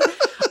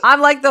 I'm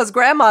like those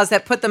grandmas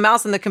that put the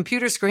mouse on the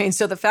computer screen,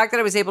 so the fact that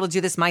I was able to do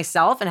this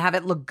myself and have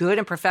it look good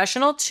and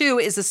professional, too,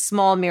 is a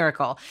small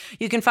miracle.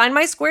 You can find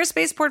my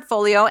Squarespace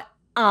portfolio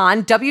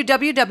on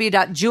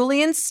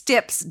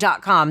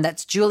www.julianstips.com.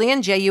 That's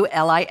Julian,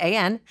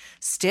 Julian,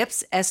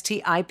 Stips,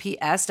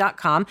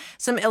 Stips.com.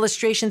 Some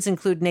illustrations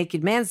include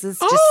naked manses,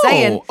 just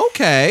saying.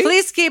 Okay.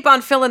 Please keep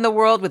on filling the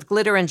world with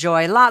glitter and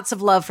joy. Lots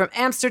of love from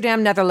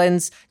Amsterdam,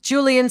 Netherlands,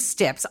 Julian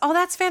Stips. Oh,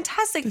 that's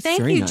fantastic.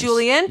 Thank very you, nice.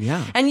 Julian.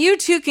 Yeah. And you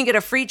too can get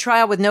a free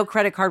trial with no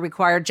credit card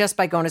required just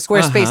by going to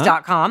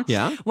squarespace.com.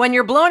 Yeah. When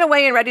you're blown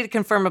away and ready to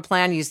confirm a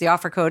plan, use the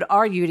offer code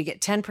RU to get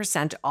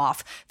 10%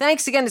 off.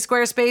 Thanks again to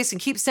Squarespace, and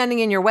keep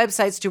sending in your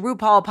websites to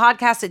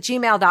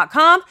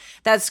RuPaulPodcast@gmail.com.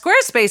 That's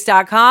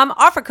squarespace.com.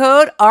 Offer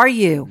code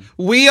RU.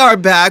 We are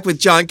back with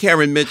John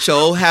Cameron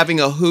Mitchell having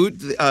a hoot,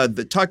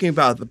 talking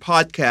about the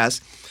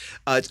podcast.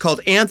 It's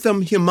called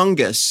Anthem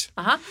Humongous.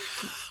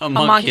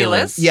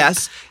 Homunculus.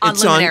 Yes, On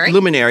it's Luminary. on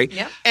Luminary.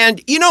 Yep.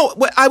 And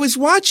I was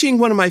watching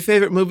one of my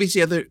favorite movies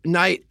the other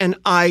night, and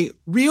I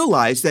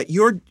realized that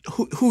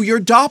who your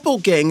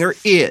doppelganger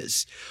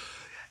is.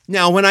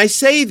 Now, when I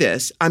say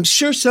this, I'm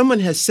sure someone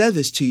has said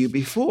this to you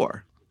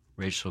before.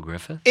 Rachel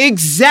Griffith?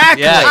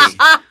 Exactly. Yes.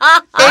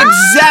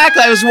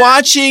 Exactly. I was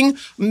watching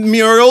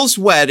Muriel's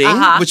wedding,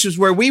 which is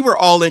where we were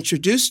all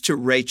introduced to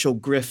Rachel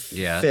Griffith.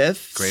 Yeah.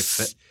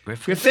 Griffin?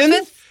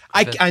 Griffith?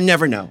 I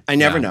never know. I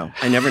never know.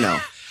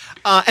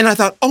 And I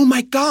thought, oh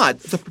my God,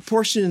 the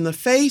proportion in the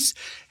face.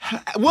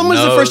 When was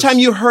the first time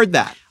you heard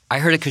that? I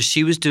heard it because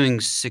she was doing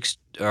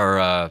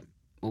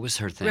what was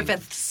her thing?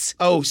 Griffiths.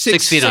 Oh,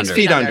 6 feet under. 6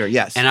 feet under,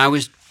 yes. And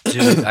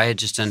I had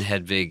just done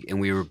Hedwig, and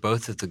we were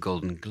both at the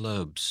Golden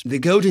Globes. The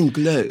Golden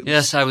Globes.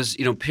 Yes, I was.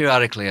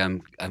 Periodically,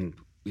 I'm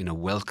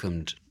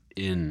welcomed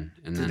in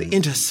and then the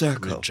inner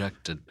circle.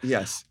 Rejected.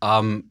 Yes.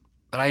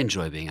 But I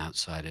enjoy being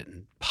outside it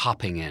and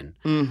popping in.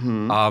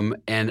 Mm-hmm.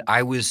 And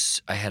I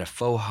had a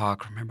faux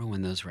hawk. Remember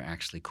when those were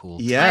actually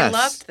cool? Yes. I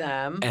loved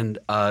them. And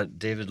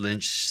David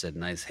Lynch said,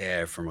 "Nice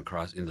hair from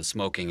across in the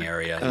smoking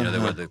area." There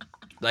were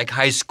like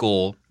high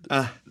school.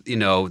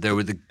 There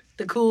were the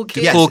cool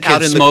kids, yes, cool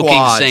kids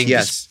smoking, saying,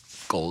 yes.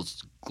 "This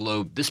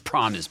globe, this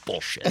prom is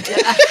bullshit,"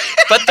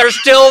 but they're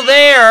still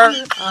there.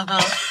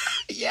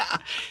 Yeah.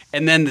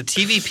 And then the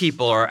TV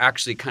people are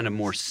actually kind of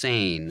more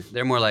sane.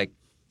 They're more like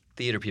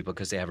theater people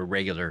because they have a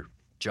regular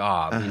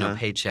job,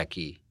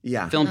 paychecky.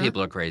 Yeah. Film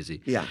people are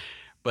crazy. Yeah.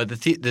 But the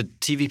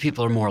TV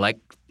people are more like,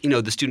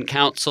 the student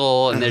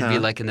council, and they'd be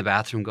like in the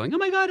bathroom going, "Oh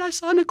my God, I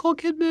saw Nicole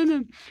Kidman,"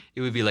 and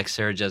it would be like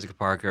Sarah Jessica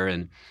Parker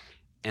and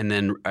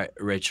then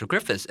Rachel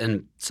Griffiths.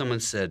 And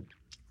someone said,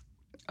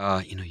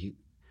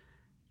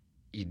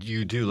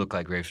 you do look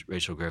like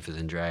Rachel Griffith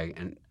in drag.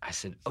 And I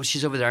said, "Oh,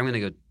 she's over there. I'm going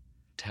to go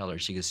tell her."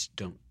 She goes,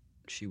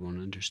 she won't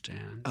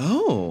understand.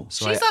 Oh.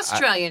 So she's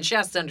Australian. She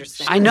has to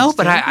understand. I know,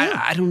 but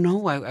I don't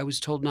know. I was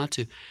told not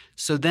to.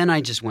 So then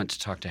I just went to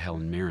talk to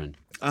Helen Mirren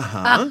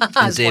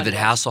and David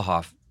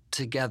Hasselhoff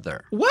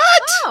together.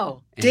 What?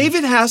 Oh.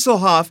 David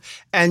Hasselhoff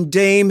and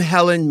Dame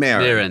Helen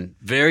Mirren. Mirren.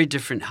 Very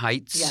different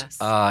heights.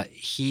 Yes.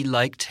 He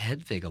liked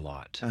Hedwig a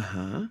lot.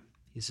 Uh-huh.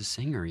 He's a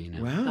singer,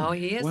 Wow. Oh,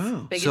 he is.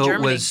 Wow. Big so in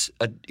Germany. it was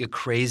a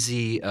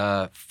crazy,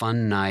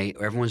 fun night.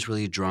 Everyone's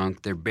really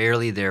drunk. They're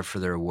barely there for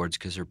their awards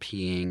because they're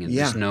peeing, and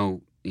there's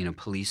no,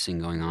 policing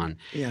going on.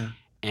 Yeah.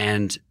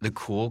 And the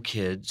cool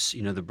kids,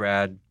 the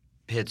Brad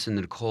Pitts and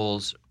the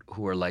Nicoles,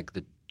 who are like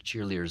the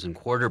cheerleaders and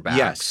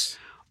quarterbacks,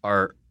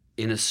 are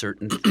in a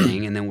certain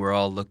thing, and then we're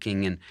all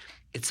looking, and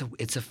it's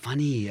a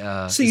funny.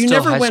 So you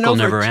never went over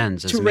never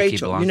ends, to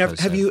Rachel.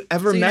 Have you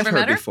ever met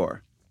her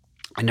before?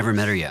 I never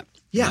met her yet.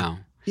 Yeah. No.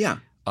 Yeah.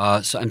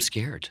 So I'm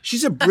scared.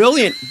 She's a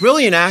brilliant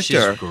actor.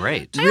 She's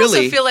great. I really.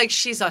 also feel like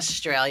she's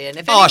Australian.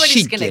 If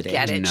anybody's going to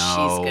get it, she's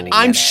going to get it.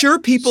 I'm sure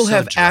people So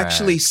have drag.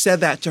 actually said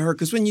that to her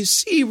because when you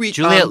see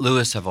Juliette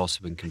Lewis have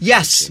also been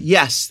confused.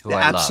 Yes, who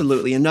I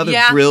absolutely. Another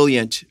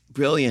brilliant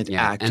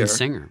actor. And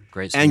singer.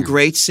 Great singer. And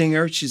great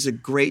singer. She's a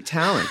great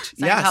talent.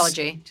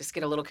 Scientology. Just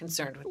get a little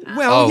concerned with that.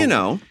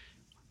 Well,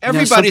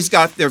 everybody's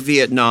got their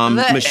Vietnam,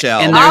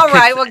 Michelle. All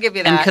right, we'll give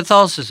you that. And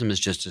Catholicism is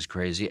just as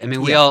crazy. I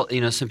mean, we all,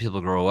 some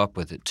people grow up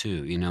with it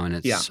too, and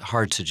it's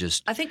hard to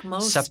just I think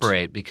most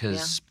separate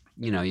because,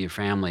 your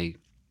family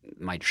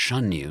might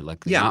shun you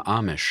like the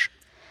Amish.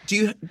 Do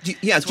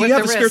you have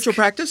a spiritual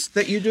practice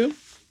that you do?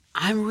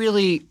 I'm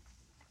really,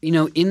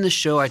 in the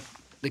show,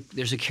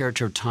 there's a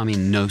character of Tommy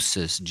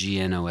Gnosis,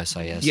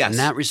 Gnosis. Yes. And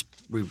that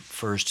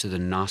refers to the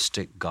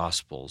Gnostic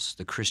Gospels,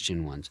 the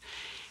Christian ones.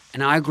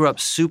 And I grew up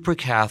super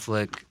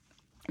Catholic.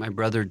 My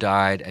brother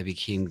died. I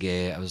became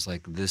gay. I was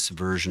like, this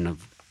version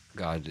of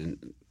God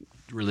and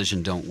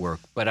religion don't work.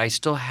 But I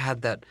still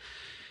had that,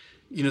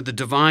 the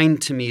divine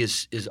to me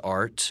is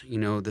art.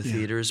 The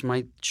theater is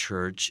my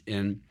church.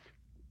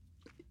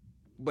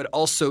 But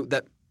also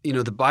that,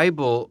 the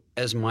Bible,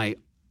 as my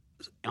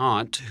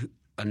aunt,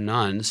 a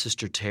nun,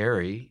 Sister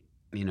Terry,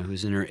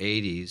 who's in her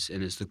 80s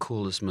and is the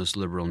coolest, most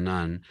liberal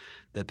nun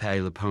that Patti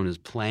LuPone is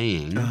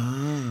playing,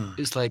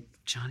 is like,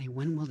 Johnny,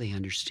 when will they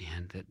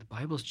understand that the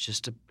Bible is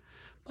just a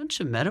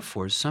bunch of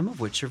metaphors, some of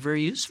which are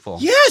very useful?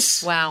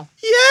 Yes. Wow.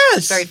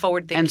 Yes. Very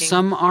forward thinking. And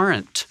some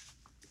aren't.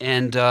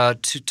 And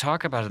to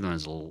talk about them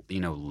as,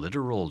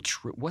 literal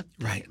truth, what?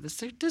 Right.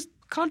 They're just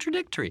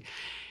contradictory.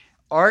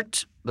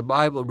 Art, the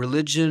Bible,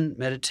 religion,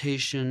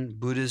 meditation,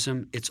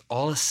 Buddhism, it's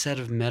all a set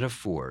of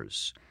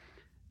metaphors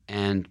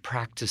and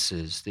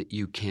practices that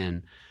you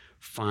can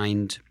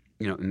find,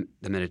 in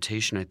the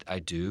meditation I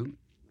do,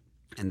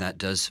 and that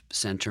does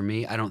center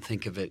me. I don't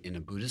think of it in a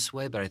Buddhist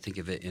way, but I think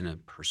of it in a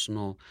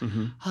personal,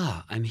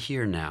 I'm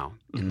here now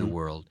in the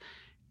world.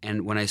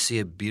 And when I see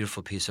a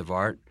beautiful piece of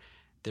art,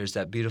 there's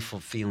that beautiful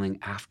feeling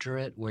after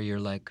it where you're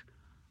like,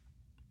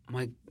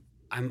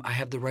 I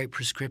have the right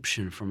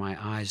prescription for my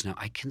eyes now.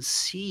 I can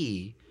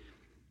see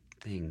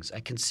things. I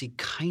can see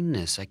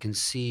kindness. I can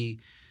see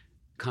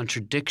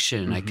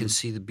contradiction. I can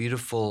see the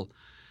beautiful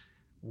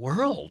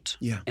world.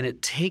 Yeah. And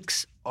it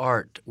takes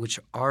art, which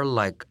are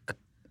like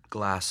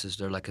glasses,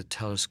 they're like a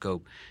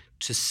telescope,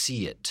 to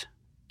see it.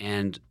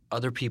 And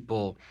other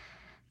people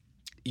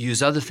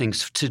use other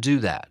things to do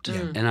that.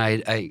 Yeah. And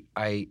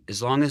I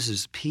as long as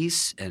there's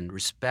peace and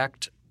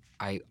respect,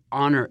 I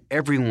honor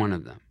every one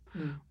of them.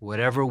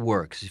 Whatever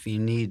works. If you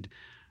need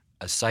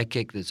a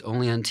psychic that's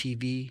only on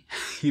TV,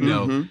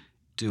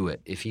 do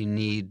it. If you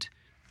need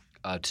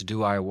to do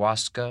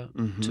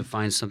ayahuasca to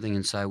find something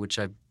inside, which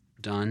I've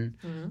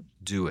done,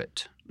 do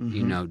it.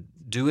 You know,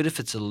 do it if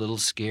it's a little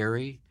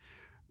scary,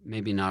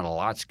 maybe not a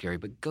lot scary,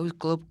 but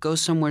go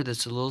somewhere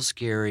that's a little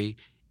scary.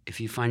 If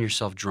you find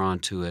yourself drawn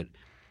to it,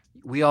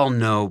 we all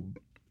know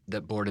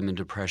that boredom and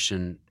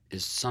depression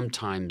is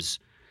sometimes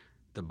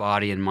the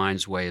body and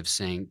mind's way of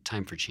saying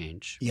time for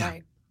change. Yeah.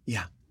 Right.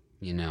 Yeah.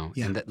 You know,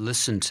 and that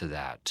listen to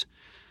that.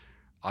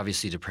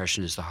 Obviously,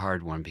 depression is the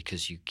hard one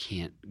because you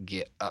can't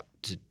get up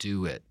to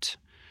do it.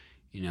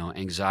 You know,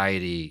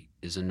 anxiety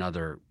is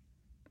another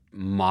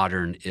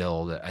modern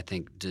ill that I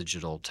think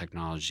digital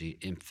technology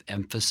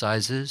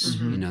emphasizes.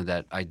 You know,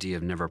 that idea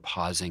of never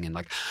pausing and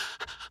like,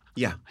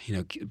 Yeah. you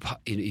know,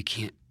 you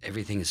can't.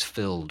 Everything is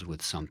filled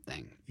with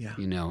something. Yeah.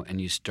 You know, and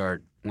you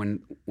start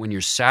when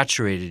you're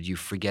saturated, you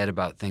forget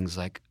about things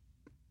like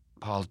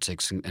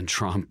politics and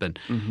Trump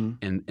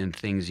and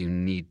things we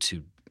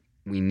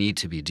need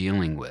to be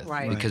dealing with,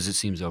 Right. because it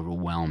seems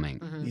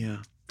overwhelming. Yeah.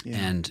 Yeah.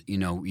 And you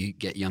know, you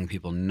get young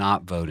people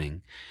not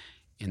voting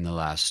in the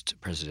last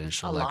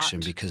presidential A election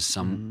lot.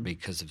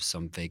 because of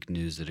some fake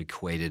news that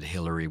equated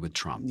Hillary with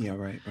Trump. Yeah.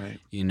 Right. Right.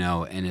 You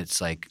know, and it's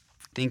like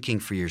thinking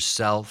for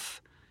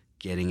yourself,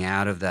 getting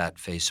out of that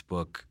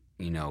Facebook,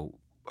 you know,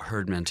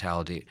 herd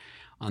mentality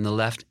on the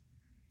left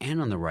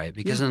and on the right.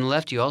 Because on the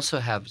left, you also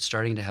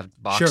starting to have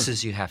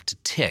boxes you have to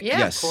tick Yeah,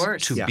 Yes. of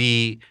course. to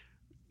be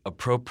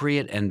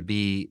appropriate and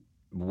be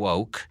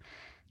woke.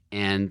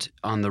 And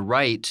on the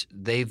right,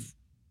 they've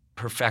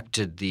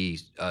perfected the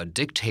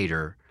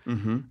dictator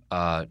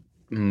mode,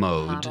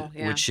 Model,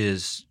 yeah. which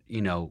is,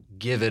 you know,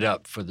 give it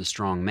up for the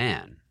strong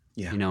man,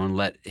 Yeah. you know, and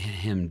let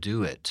him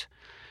do it.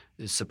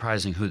 It's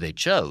surprising who they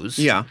chose.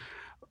 Yeah.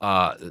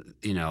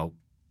 You know,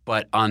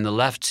 but on the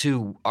left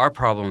too, our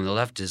problem on the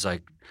left is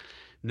like,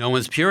 no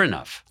one's pure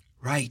enough.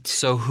 Right.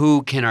 So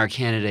who can our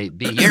candidate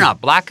be? You're not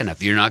black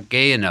enough. You're not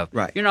gay enough.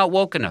 Right. You're not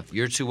woke enough.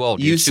 You're too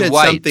old. You You're too said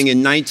white. something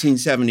in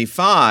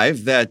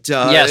 1975 that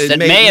Yes, it that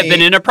made may have me-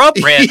 been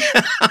inappropriate.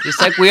 Just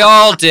like we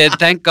all did.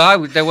 Thank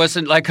God there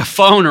wasn't like a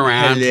phone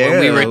around when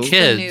we were Hello.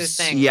 kids. New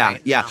thing. Yeah,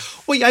 right yeah. now.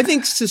 Well, I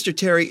think Sister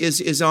Terry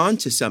is on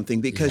to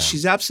something because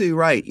she's absolutely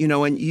right. You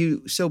know, and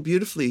you so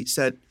beautifully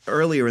said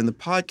earlier in the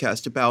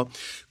podcast about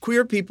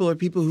queer people are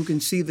people who can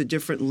see the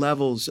different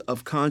levels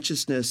of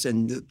consciousness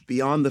and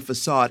beyond the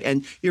facade.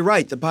 And you're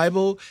right. The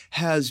Bible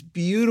has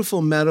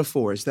beautiful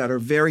metaphors that are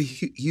very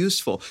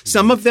useful.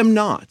 Some of them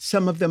not.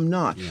 Some of them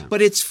not. Yeah.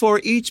 But it's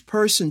for each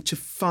person to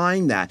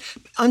find that.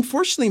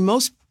 Unfortunately,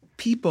 most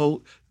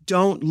people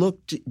don't look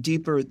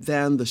deeper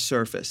than the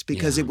surface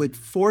because it would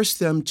force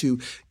them to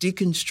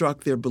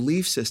deconstruct their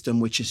belief system,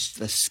 which is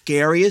the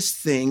scariest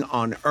thing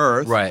on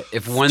earth. Right.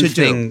 If one to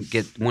thing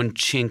one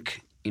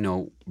chink, you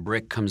know,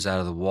 brick comes out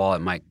of the wall,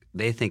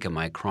 they think it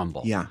might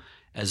crumble. Yeah.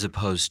 As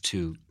opposed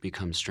to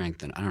become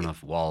strengthened. I don't know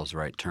if wall is the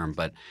right term,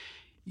 but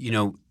you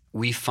know,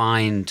 we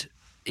find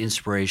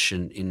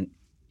inspiration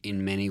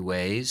in many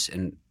ways,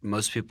 and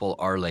most people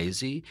are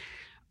lazy,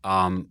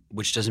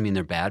 which doesn't mean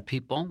they're bad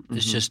people.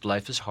 It's just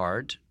life is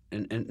hard,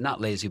 and not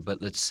lazy,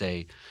 but let's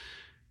say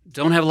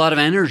don't have a lot of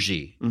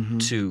energy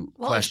to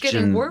Well, it's getting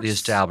question worse. the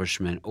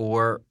establishment,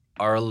 or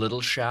are a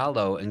little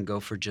shallow and go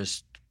for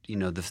just, you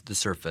know, the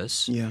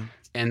surface. Yeah.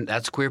 And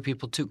that's queer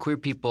people too. Queer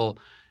people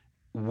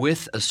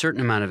with a certain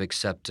amount of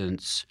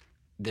acceptance,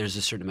 there's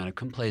a certain amount of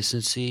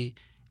complacency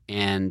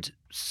and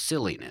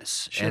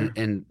silliness. Sure.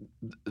 And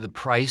the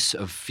price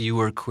of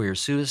fewer queer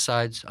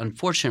suicides,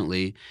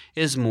 unfortunately,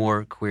 is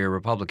more queer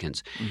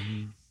Republicans.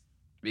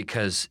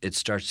 Because it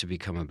starts to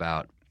become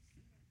about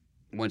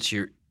once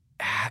you're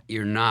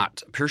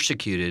not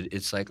persecuted,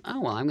 it's like, oh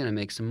well, I'm going to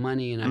make some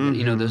money, and I'm gonna,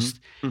 you know, this,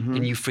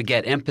 and you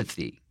forget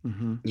empathy.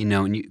 You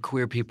know, and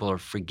queer people are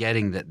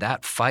forgetting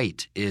that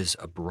fight is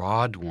a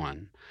broad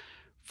one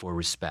for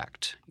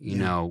respect. You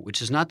know,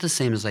 which is not the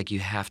same as like you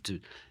have to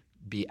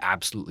be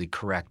absolutely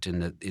correct in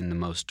the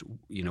most,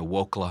 you know,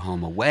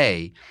 Woklahoma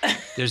way.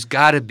 There's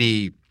got to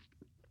be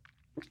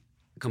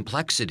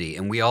complexity,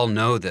 and we all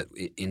know that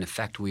in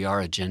effect we are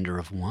a gender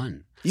of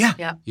one. Yeah.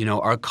 Yeah. You know,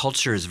 our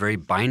culture is very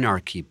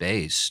binarchy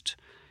based,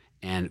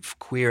 and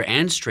queer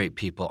and straight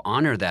people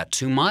honor that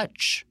too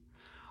much.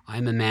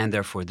 I'm a man,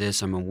 therefore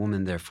this. I'm a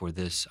woman, therefore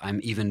this.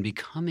 I'm even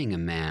becoming a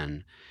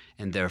man,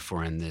 and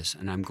therefore I'm this.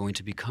 And I'm going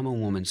to become a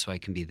woman so I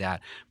can be that.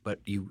 But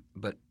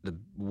the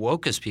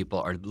wokest people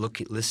are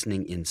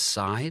listening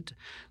inside,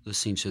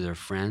 listening to their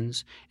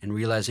friends, and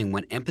realizing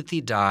when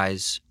empathy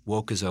dies,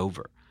 woke is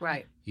over.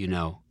 Right. You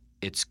know,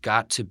 it's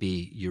got to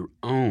be your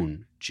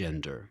own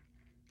gender.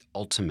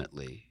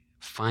 Ultimately,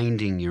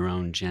 finding your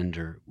own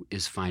gender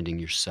is finding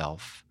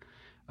yourself,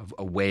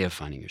 a way of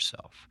finding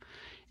yourself.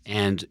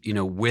 And, you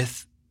know,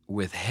 with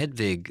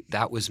Hedvig,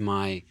 that was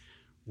my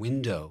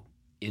window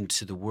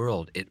into the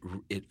world.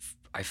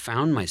 I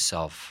found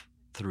myself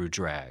through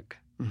drag.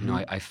 You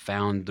know, I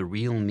found the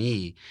real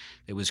me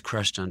that was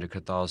crushed under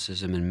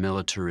Catholicism and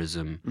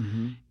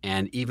militarism,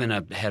 and even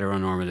a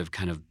heteronormative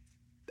kind of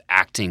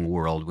acting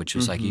world, which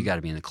was like you got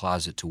to be in the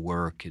closet to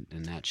work and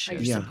that How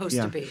shit. you're supposed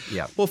to be.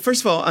 Yeah. Well,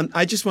 first of all,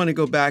 I just want to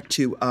go back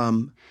to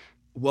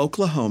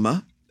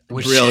Woklahoma.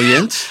 Which-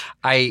 Brilliant.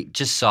 I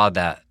just saw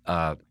that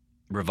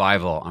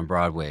revival on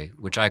Broadway,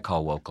 which I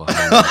call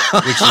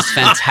Woklahoma, which is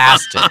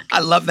fantastic. I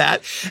love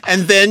that.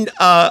 And then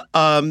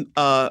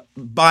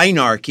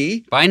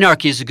binarchy.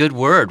 Binarchy is a good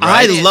word,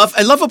 right?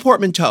 I love a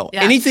portmanteau.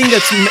 Yeah. Anything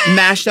that's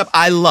mashed up,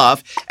 I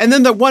love. And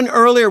then the one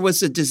earlier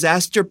was a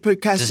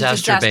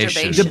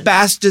disasterbation.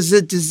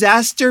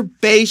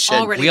 Disasterbation.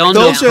 Already We all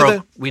Those know are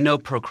the- we know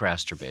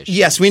procrastination.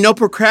 Yes, we know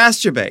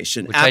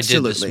procrastination. Which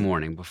Absolutely. I did this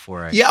morning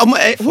before I. Yeah,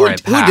 before I who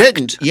packed.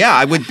 didn't? Yeah,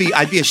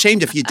 I'd be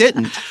ashamed if you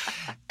didn't.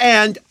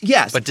 And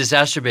yes, But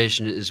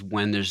disasterbation is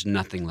when there's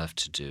nothing left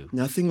to do.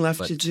 nothing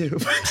left to do.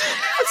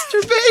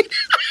 Masturbate.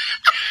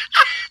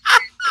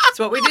 That's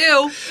what we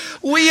do.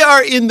 We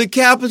are in the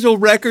Capitol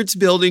Records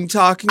building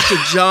talking to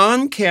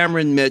John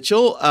Cameron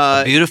Mitchell.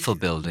 Beautiful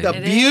building. The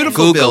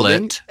beautiful Google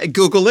building. it.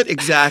 Google it,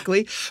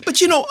 exactly. But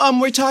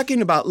we're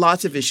talking about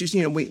lots of issues.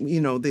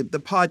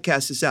 The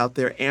podcast is out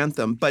there,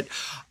 Anthem. But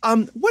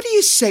what do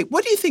you say?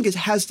 What do you think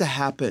has to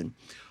happen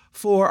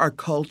for our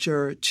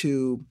culture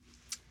to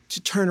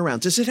turn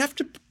around? Does it have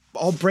to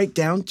all break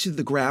down to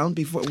the ground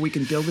before we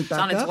can build it back It's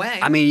on its up? way.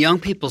 I mean, young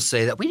people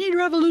say that we need a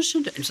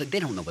revolution. It's like they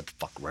don't know what the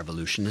fuck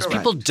revolution is. Correct.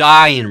 People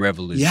die in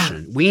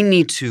revolution. Yeah. We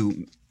need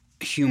to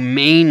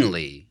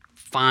humanely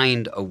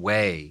find a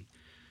way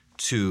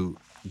to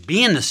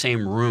be in the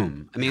same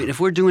room. I mean, if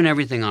we're doing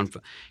everything on,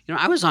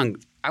 I was on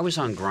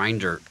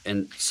Grindr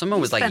and someone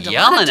was like spent a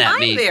lot of yelling at time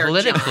me there,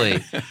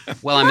 politically.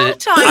 Well,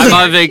 time I'm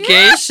on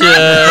vacation.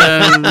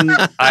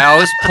 I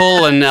always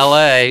pull in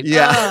L.A.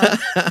 Yeah.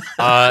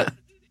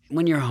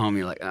 When you're home,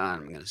 you're like,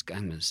 I'm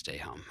gonna stay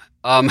home.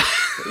 What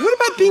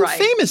about being Right.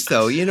 famous,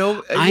 though?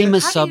 I'm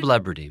a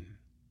celebrity.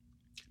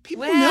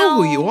 People know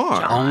who you Well,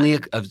 are. John. Only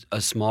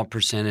a small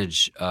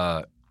percentage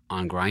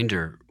on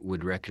Grindr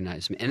would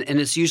recognize me, and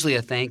it's usually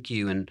a thank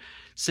you. And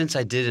since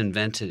I did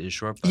invent it in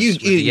Short Bus, You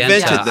with the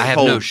invented Yenta, the I have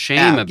whole no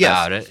shame app. Yes.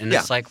 about it, and Yeah.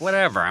 it's like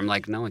whatever. I'm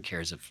like, no one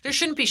cares if There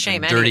shouldn't be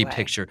shame a dirty anyway.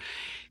 picture.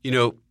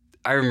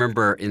 I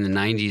remember in the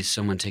 '90s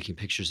someone taking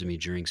pictures of me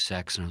during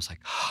sex, and I was like,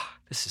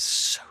 this is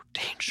so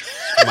dangerous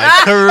for my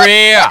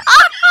career.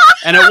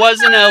 And it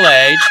was in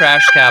L.A.,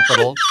 trash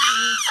capital,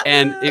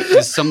 and it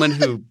was someone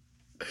who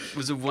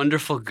was a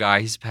wonderful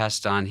guy. He's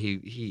passed on.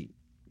 He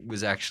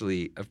was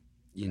actually,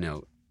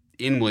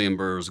 in William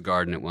Burroughs'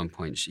 garden at one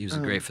point. He was a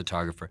great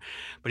photographer.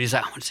 But he's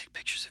like, I want to take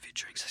pictures of you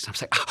during sex. And I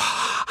was like,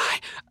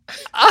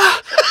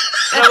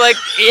 and I'm like,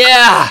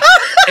 yeah.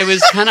 It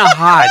was kind of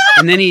hot.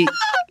 And then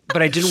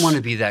but I didn't want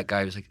to be that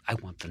guy. I was like, I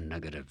want the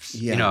negatives.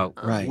 Yeah,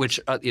 right. Which,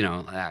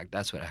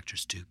 that's what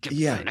actors do. Give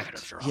me the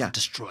negatives or I'll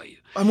destroy you.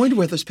 I wonder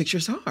where those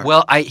pictures are.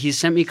 Well, he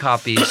sent me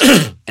copies,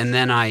 and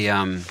then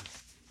I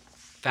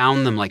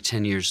found them like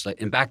 10 years later.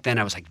 And back then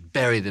I was like,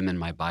 bury them in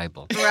my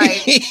Bible.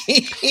 Right.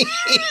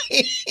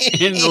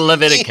 In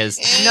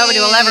Leviticus. Nobody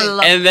will ever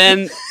love And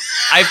then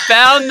I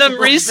found them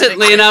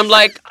recently, and I'm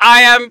like,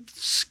 I am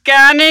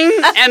scanning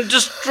and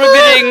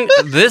distributing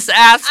this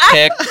ass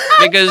pic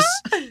because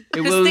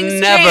it will things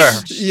never.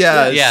 change.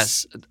 Yes.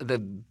 Yes.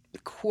 The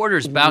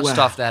quarters bounced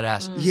Wow. off that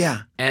ass.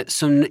 Yeah. And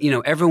so,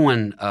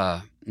 everyone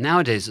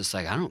nowadays, it's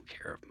like, I don't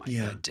care if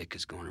my dick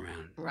is going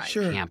around Right.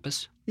 Sure.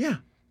 campus. Yeah.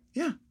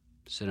 Yeah.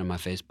 Sit on my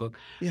Facebook.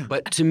 Yeah.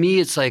 But to me,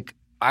 it's like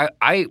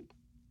I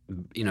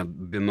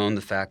bemoan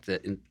the fact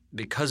that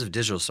because of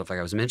digital stuff, like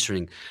I was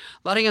mentioning,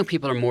 a lot of young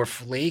people are more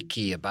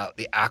flaky about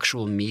the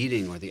actual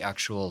meeting or the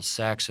actual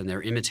sex, and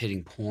they're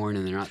imitating porn,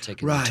 and they're not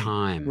taking the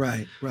time.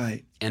 Right.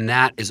 And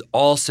that is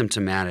all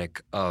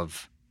symptomatic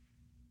of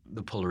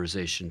the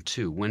polarization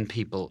too. When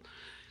people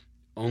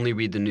only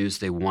read the news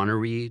they want to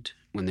read,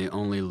 when they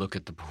only look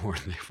at the porn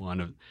they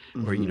want to,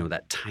 or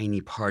that tiny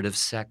part of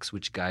sex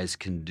which guys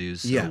can do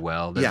so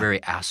well. They're very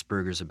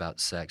Asperger's about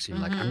sex. You're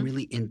like, I'm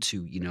really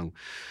into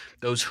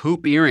those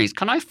hoop earrings.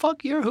 Can I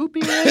fuck your hoop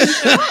earrings?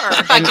 Sure.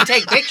 If I can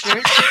take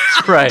pictures,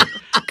 Right.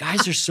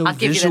 Guys are so I'll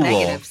give you visual. the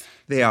negatives.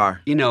 They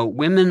are.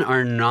 Women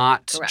are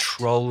not Correct.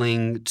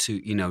 trolling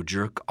to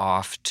jerk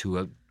off to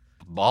a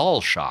ball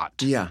shot.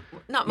 Yeah.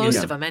 Not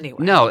most of them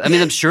anyway. No, I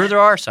mean, I'm sure there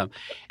are some.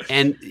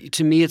 And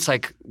to me, it's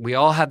like we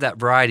all have that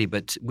variety,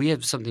 but we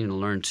have something to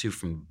learn too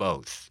from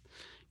both.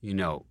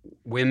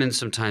 Women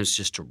sometimes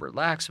just to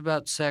relax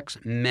about sex,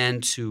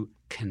 men to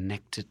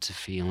connect it to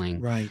feeling,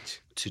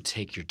 Right. to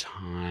take your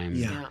time.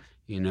 Yeah.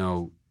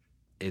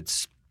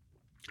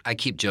 I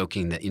keep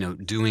joking that,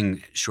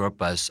 doing Short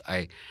Bus,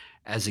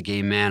 as a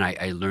gay man,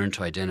 I learned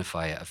to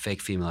identify a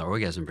fake female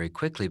orgasm very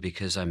quickly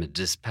because I'm a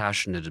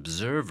dispassionate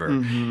observer.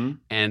 Mm-hmm.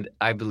 And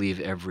I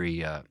believe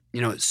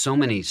so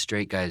many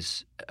straight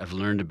guys have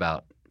learned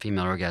about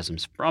female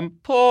orgasms from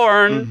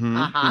porn. Mm-hmm.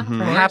 Uh-huh.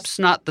 Perhaps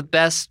not the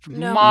best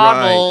No.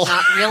 model.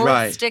 Not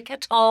realistic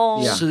at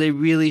all. Yeah. So they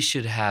really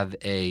should have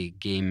a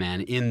gay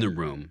man in the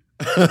room.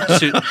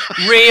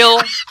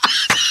 Real,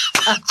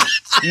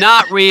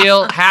 not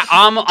real.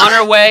 I'm on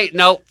our way.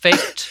 No,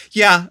 faked.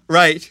 Yeah,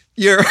 right.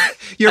 Your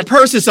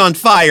purse is on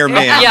fire,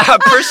 man. Yeah, a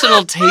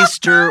personal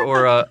taster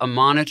or a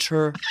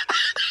monitor,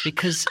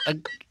 because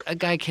a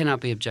guy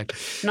cannot be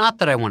objective. Not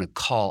that I want to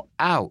call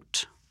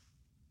out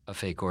a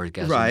fake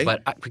orgasm, Right.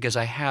 but because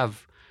I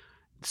have.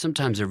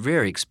 Sometimes they're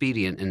very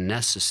expedient and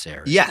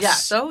necessary. Yes. Yeah.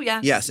 So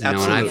yes. Yes, You know,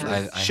 absolutely.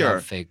 and I Sure.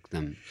 have faked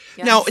them.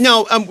 Yes.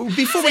 Now,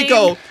 before we Same.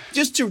 go,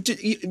 just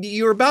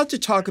you're about to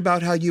talk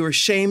about how you were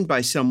shamed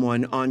by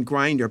someone on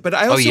Grindr, but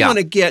I also yeah. want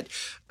to get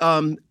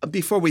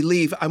before we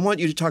leave, I want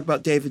you to talk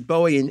about David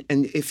Bowie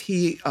and if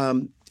he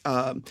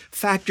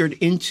factored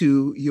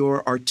into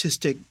your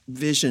artistic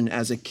vision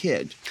as a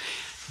kid.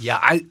 Yeah,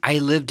 I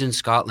lived in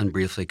Scotland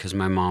briefly because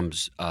my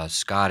mom's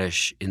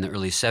Scottish in the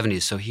early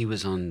 70s. So he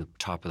was on the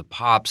top of the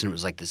pops, and it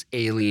was like this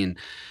alien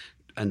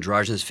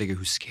androgynous figure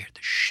who scared the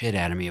shit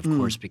out of me, of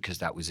course, because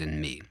that was in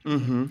me.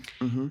 Mm-hmm.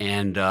 Mm-hmm.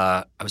 And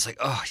I was like,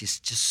 oh,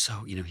 he's just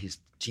so, he's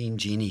Gene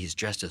Genie. He's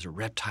dressed as a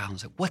reptile. I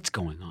was like, what's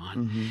going on?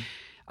 Mm-hmm.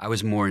 I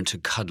was more into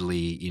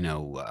cuddly,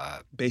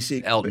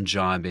 Basic Elton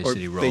John, Bay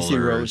City Rollers, Bay City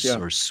Rollers, yeah.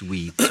 or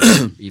Sweet,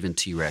 or even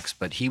T-Rex.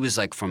 But he was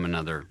like from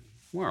another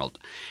world.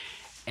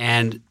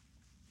 And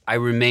I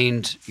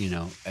remained,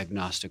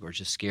 agnostic or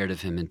just scared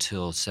of him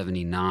until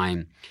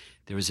 79.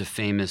 There was a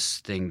famous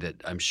thing that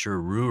I'm sure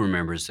Rue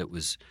remembers that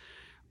was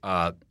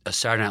a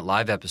Saturday Night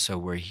Live episode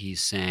where he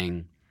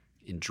sang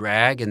in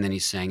drag and then he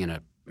sang in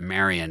a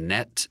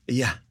marionette,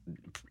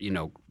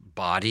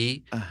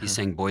 body. Uh-huh. He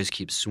sang Boys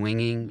Keep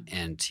Swinging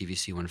and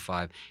TVC 15.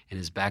 And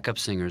his backup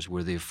singers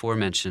were the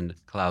aforementioned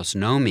Klaus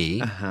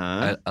Nomi,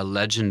 a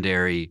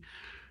legendary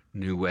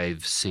new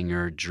wave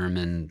singer,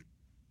 German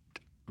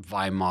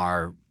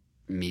Weimar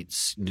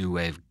meets new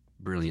wave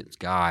brilliant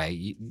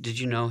guy. Did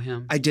you know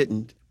him? I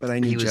didn't, but I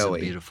knew Joey.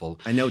 Joey. Beautiful.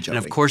 I know Joey.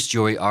 And of course,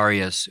 Joey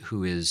Arias,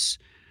 who is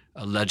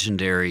a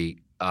legendary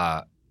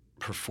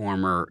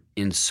performer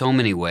in so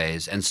many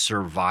ways and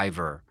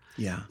survivor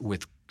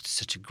with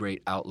such a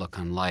great outlook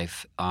on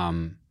life,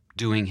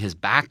 doing his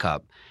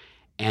backup.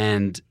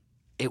 And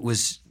it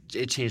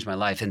changed my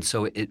life. And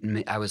so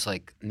I was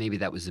like, maybe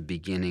that was the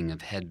beginning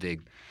of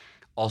Hedwig.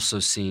 Also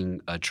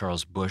seeing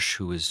Charles Busch,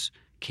 who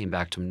came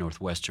back to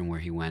Northwestern where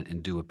he went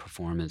and do a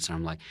performance. And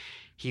I'm like,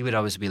 he would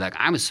always be like,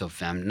 I'm so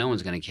femme, no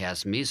one's going to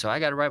cast me, so I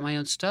got to write my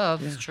own stuff.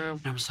 That's true.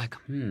 And I was like,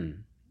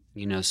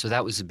 so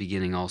that was the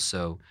beginning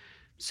also.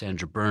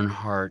 Sandra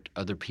Bernhardt,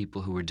 other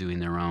people who were doing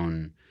their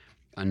own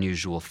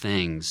unusual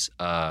things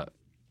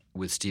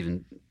with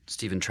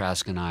Stephen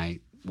Trask and I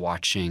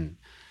watching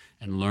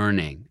and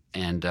learning.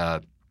 And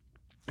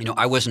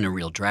I wasn't a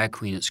real drag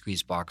queen at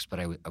Squeezebox, but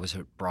I was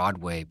a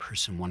Broadway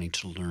person wanting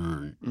to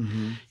learn,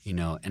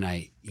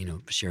 and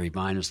Sherry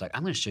Vine was like,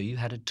 I'm going to show you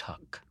how to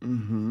tuck,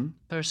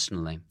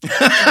 personally.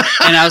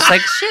 And I was like,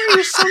 Sherry,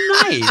 you're so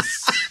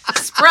nice.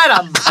 Spread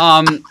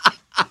them.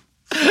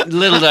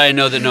 Little did I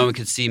know that no one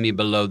could see me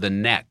below the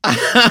neck.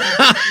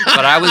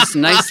 But I was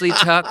nicely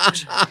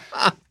tucked.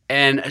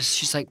 And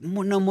she's like,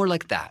 no, more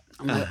like that.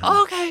 I'm like,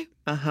 oh, okay.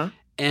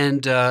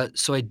 And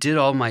so I did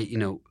all my,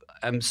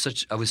 I was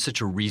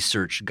such a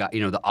research guy,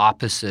 the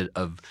opposite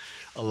of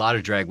a lot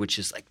of drag, which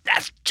is like,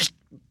 that's just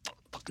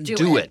fucking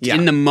do it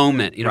in the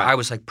moment. I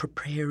was like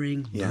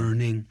preparing,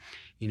 learning,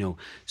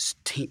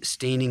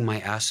 staining my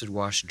acid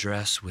wash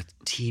dress with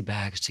tea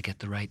bags to get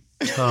the right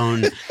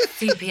tone.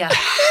 Sepia.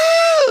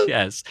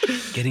 Yes,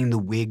 getting the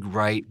wig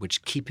right,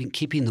 which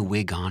keeping the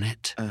wig on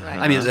it. Right.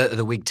 I mean,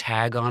 the wig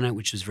tag on it,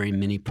 which was very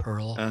mini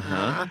pearl.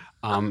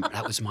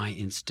 That was my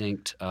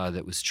instinct.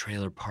 That was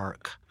Trailer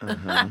Park.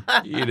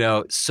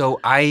 So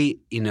I,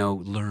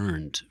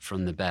 learned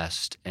from the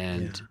best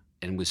and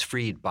was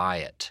freed by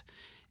it,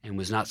 and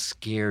was not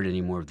scared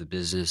anymore of the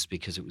business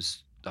because it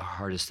was the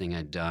hardest thing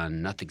I'd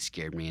done. Nothing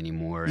scared me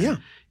anymore. And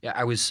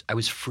I was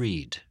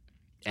freed.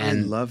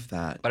 And I love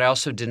that. But I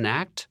also didn't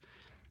act.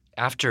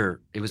 After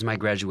it was my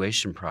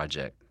graduation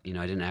project, I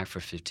didn't act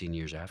for 15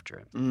 years after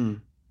it.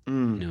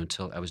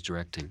 Until I was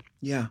directing.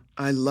 Yeah,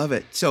 I love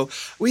it. So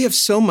we have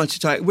so much to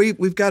talk.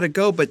 We've got to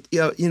go, but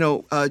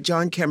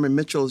John Cameron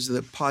Mitchell is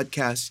the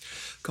podcast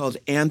called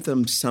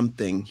Anthem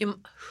something.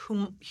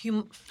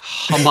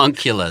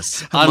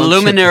 Homunculus on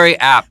Luminary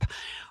app.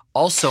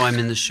 Also, I'm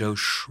in the show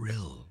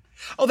Shrill.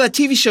 Oh, that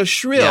TV show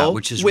Shrill,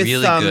 which is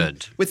really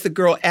good. With the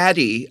girl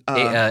Addie.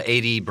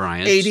 Addie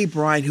Bryant. Addie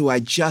Bryant, who I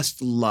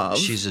just love.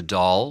 She's a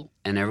doll,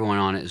 and everyone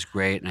on it is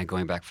great. And I'm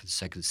going back for the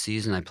second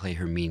season. I play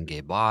her mean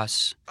gay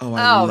boss. Oh,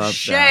 I love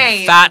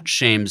shame. Fat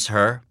shames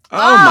her. Oh,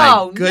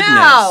 my goodness.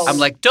 No. I'm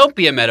like, don't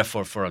be a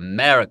metaphor for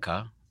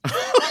America.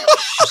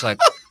 She's like,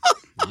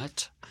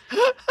 what?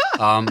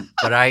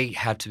 But I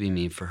had to be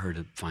mean for her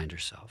to find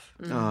herself.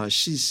 Oh,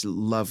 she's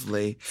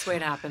lovely. That's the way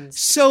it happens.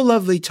 So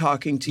lovely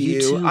talking to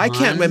you. Too, I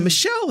can't wait. hon.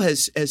 Michelle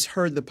has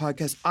heard the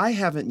podcast. I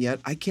haven't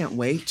yet. I can't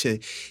wait to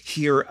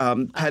hear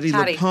Patti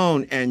Patti.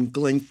 LuPone and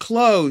Glenn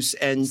Close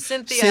and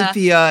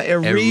Cynthia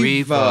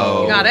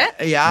Erivo. You got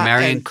it? Yeah.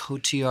 Marion and-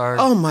 Cotillard.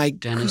 Oh, my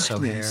Dennis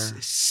goodness.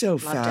 O'Hare. So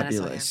Love Dennis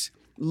fabulous.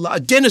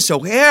 Dennis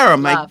O'Hare.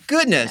 My Love.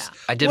 goodness. Yeah.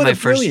 I did What my a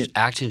first brilliant-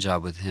 acting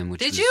job with him, which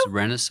Did was you?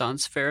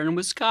 Renaissance Fair in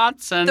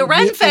Wisconsin. The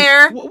Ren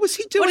Fair. What was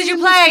he doing? What did you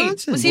in play?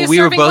 Wisconsin? Was he a we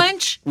were serving both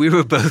wench? we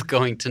were both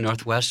going to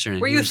Northwestern.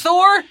 and Were he you was-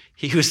 Thor?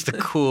 He was the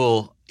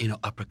cool,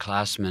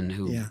 upperclassman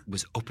who Yeah.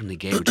 was openly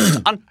gay, which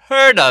was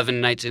unheard of in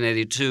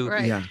 1982.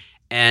 Right. Yeah.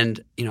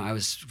 And, I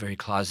was very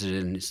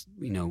closeted and,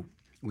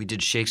 we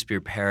did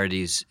Shakespeare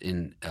parodies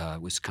in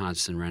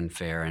Wisconsin Ren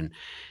Fair, and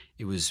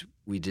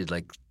we did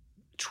like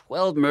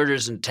 12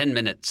 murders in 10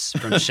 minutes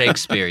from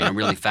Shakespeare,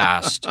 really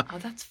fast. Oh,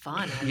 that's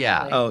fun. Actually.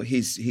 Yeah. Oh,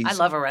 he's I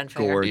love a Ren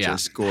Fair.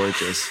 Gorgeous,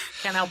 gorgeous.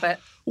 Can't help it.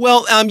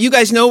 Well, you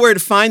guys know where to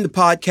find the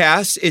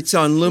podcast. It's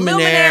on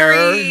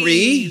Luminary,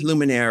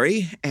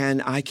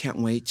 and I can't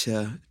wait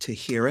to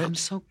hear it. I'm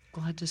so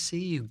glad to see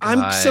you guys.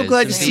 I'm so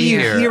glad to see you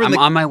here. I'm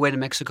on my way to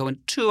Mexico in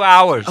 2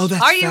 hours. Oh, that's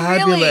Are you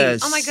fabulous. really?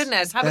 Oh, my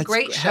goodness. Have a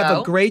great show. Have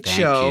a great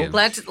show. You.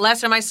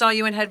 Last time I saw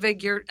you in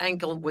Hedvig, your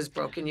ankle was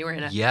broken. You were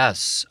in a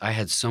Yes. I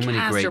had so many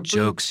cast or great boot.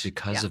 jokes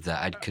because of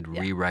that. I could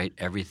rewrite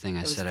everything.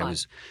 I said fun. I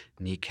was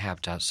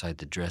kneecapped outside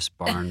the dress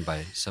barn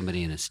by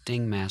somebody in a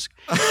Sting mask.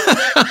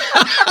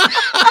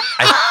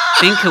 I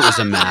think it was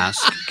a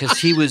mask because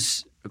he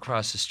was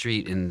across the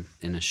street in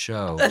a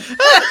show.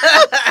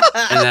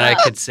 And then I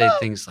could say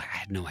things like, I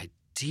had no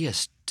idea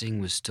Sting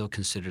was still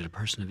considered a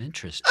person of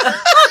interest.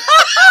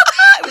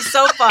 It was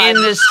so fun. In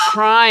this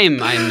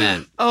crime, I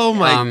meant. Oh,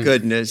 my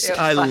goodness.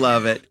 I fun.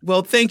 love it.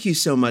 Well, thank you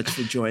so much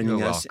for joining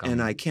You're us. welcome.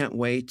 And I can't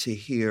wait to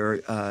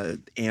hear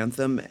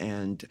Anthem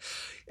and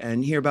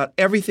hear about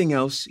everything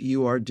else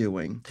you are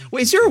doing.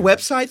 Wait, is there a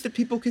website that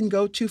people can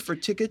go to for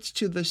tickets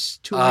to this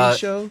touring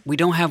show? We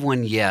don't have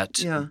one yet,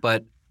 Yeah.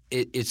 but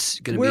it's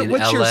going to be in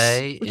What's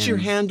L.A. What's your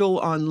handle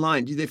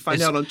online? Do they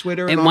find out on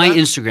Twitter? And all my that?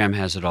 Instagram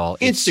has it all.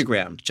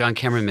 Instagram. John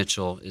Cameron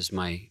Mitchell is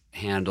my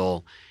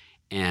handle,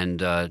 and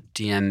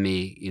DM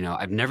me.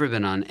 I've never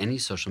been on any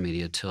social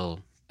media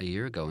till a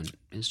year ago on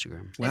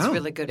Instagram. It's Wow.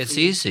 really good. It's for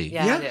you. easy.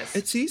 Yeah, it is.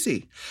 It's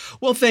easy.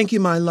 Well, thank you,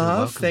 my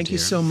love. welcome, Thank you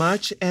dear. so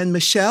much. And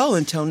Michelle,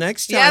 until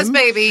next time. Yes,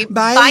 baby.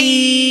 Bye. Bye.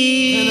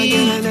 Can I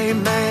get an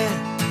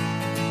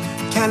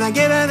amen? Can I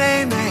get an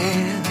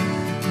amen?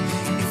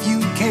 If you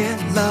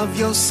can't love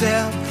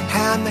yourself,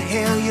 how in the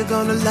hell you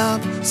gonna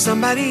love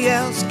somebody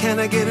else? Can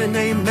I get an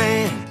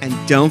amen? And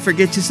don't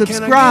forget to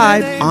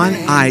subscribe on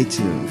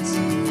iTunes.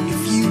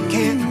 If you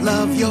can't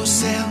love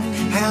yourself,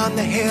 how in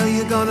the hell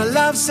you gonna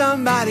love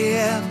somebody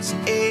else?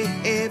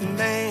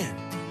 Amen.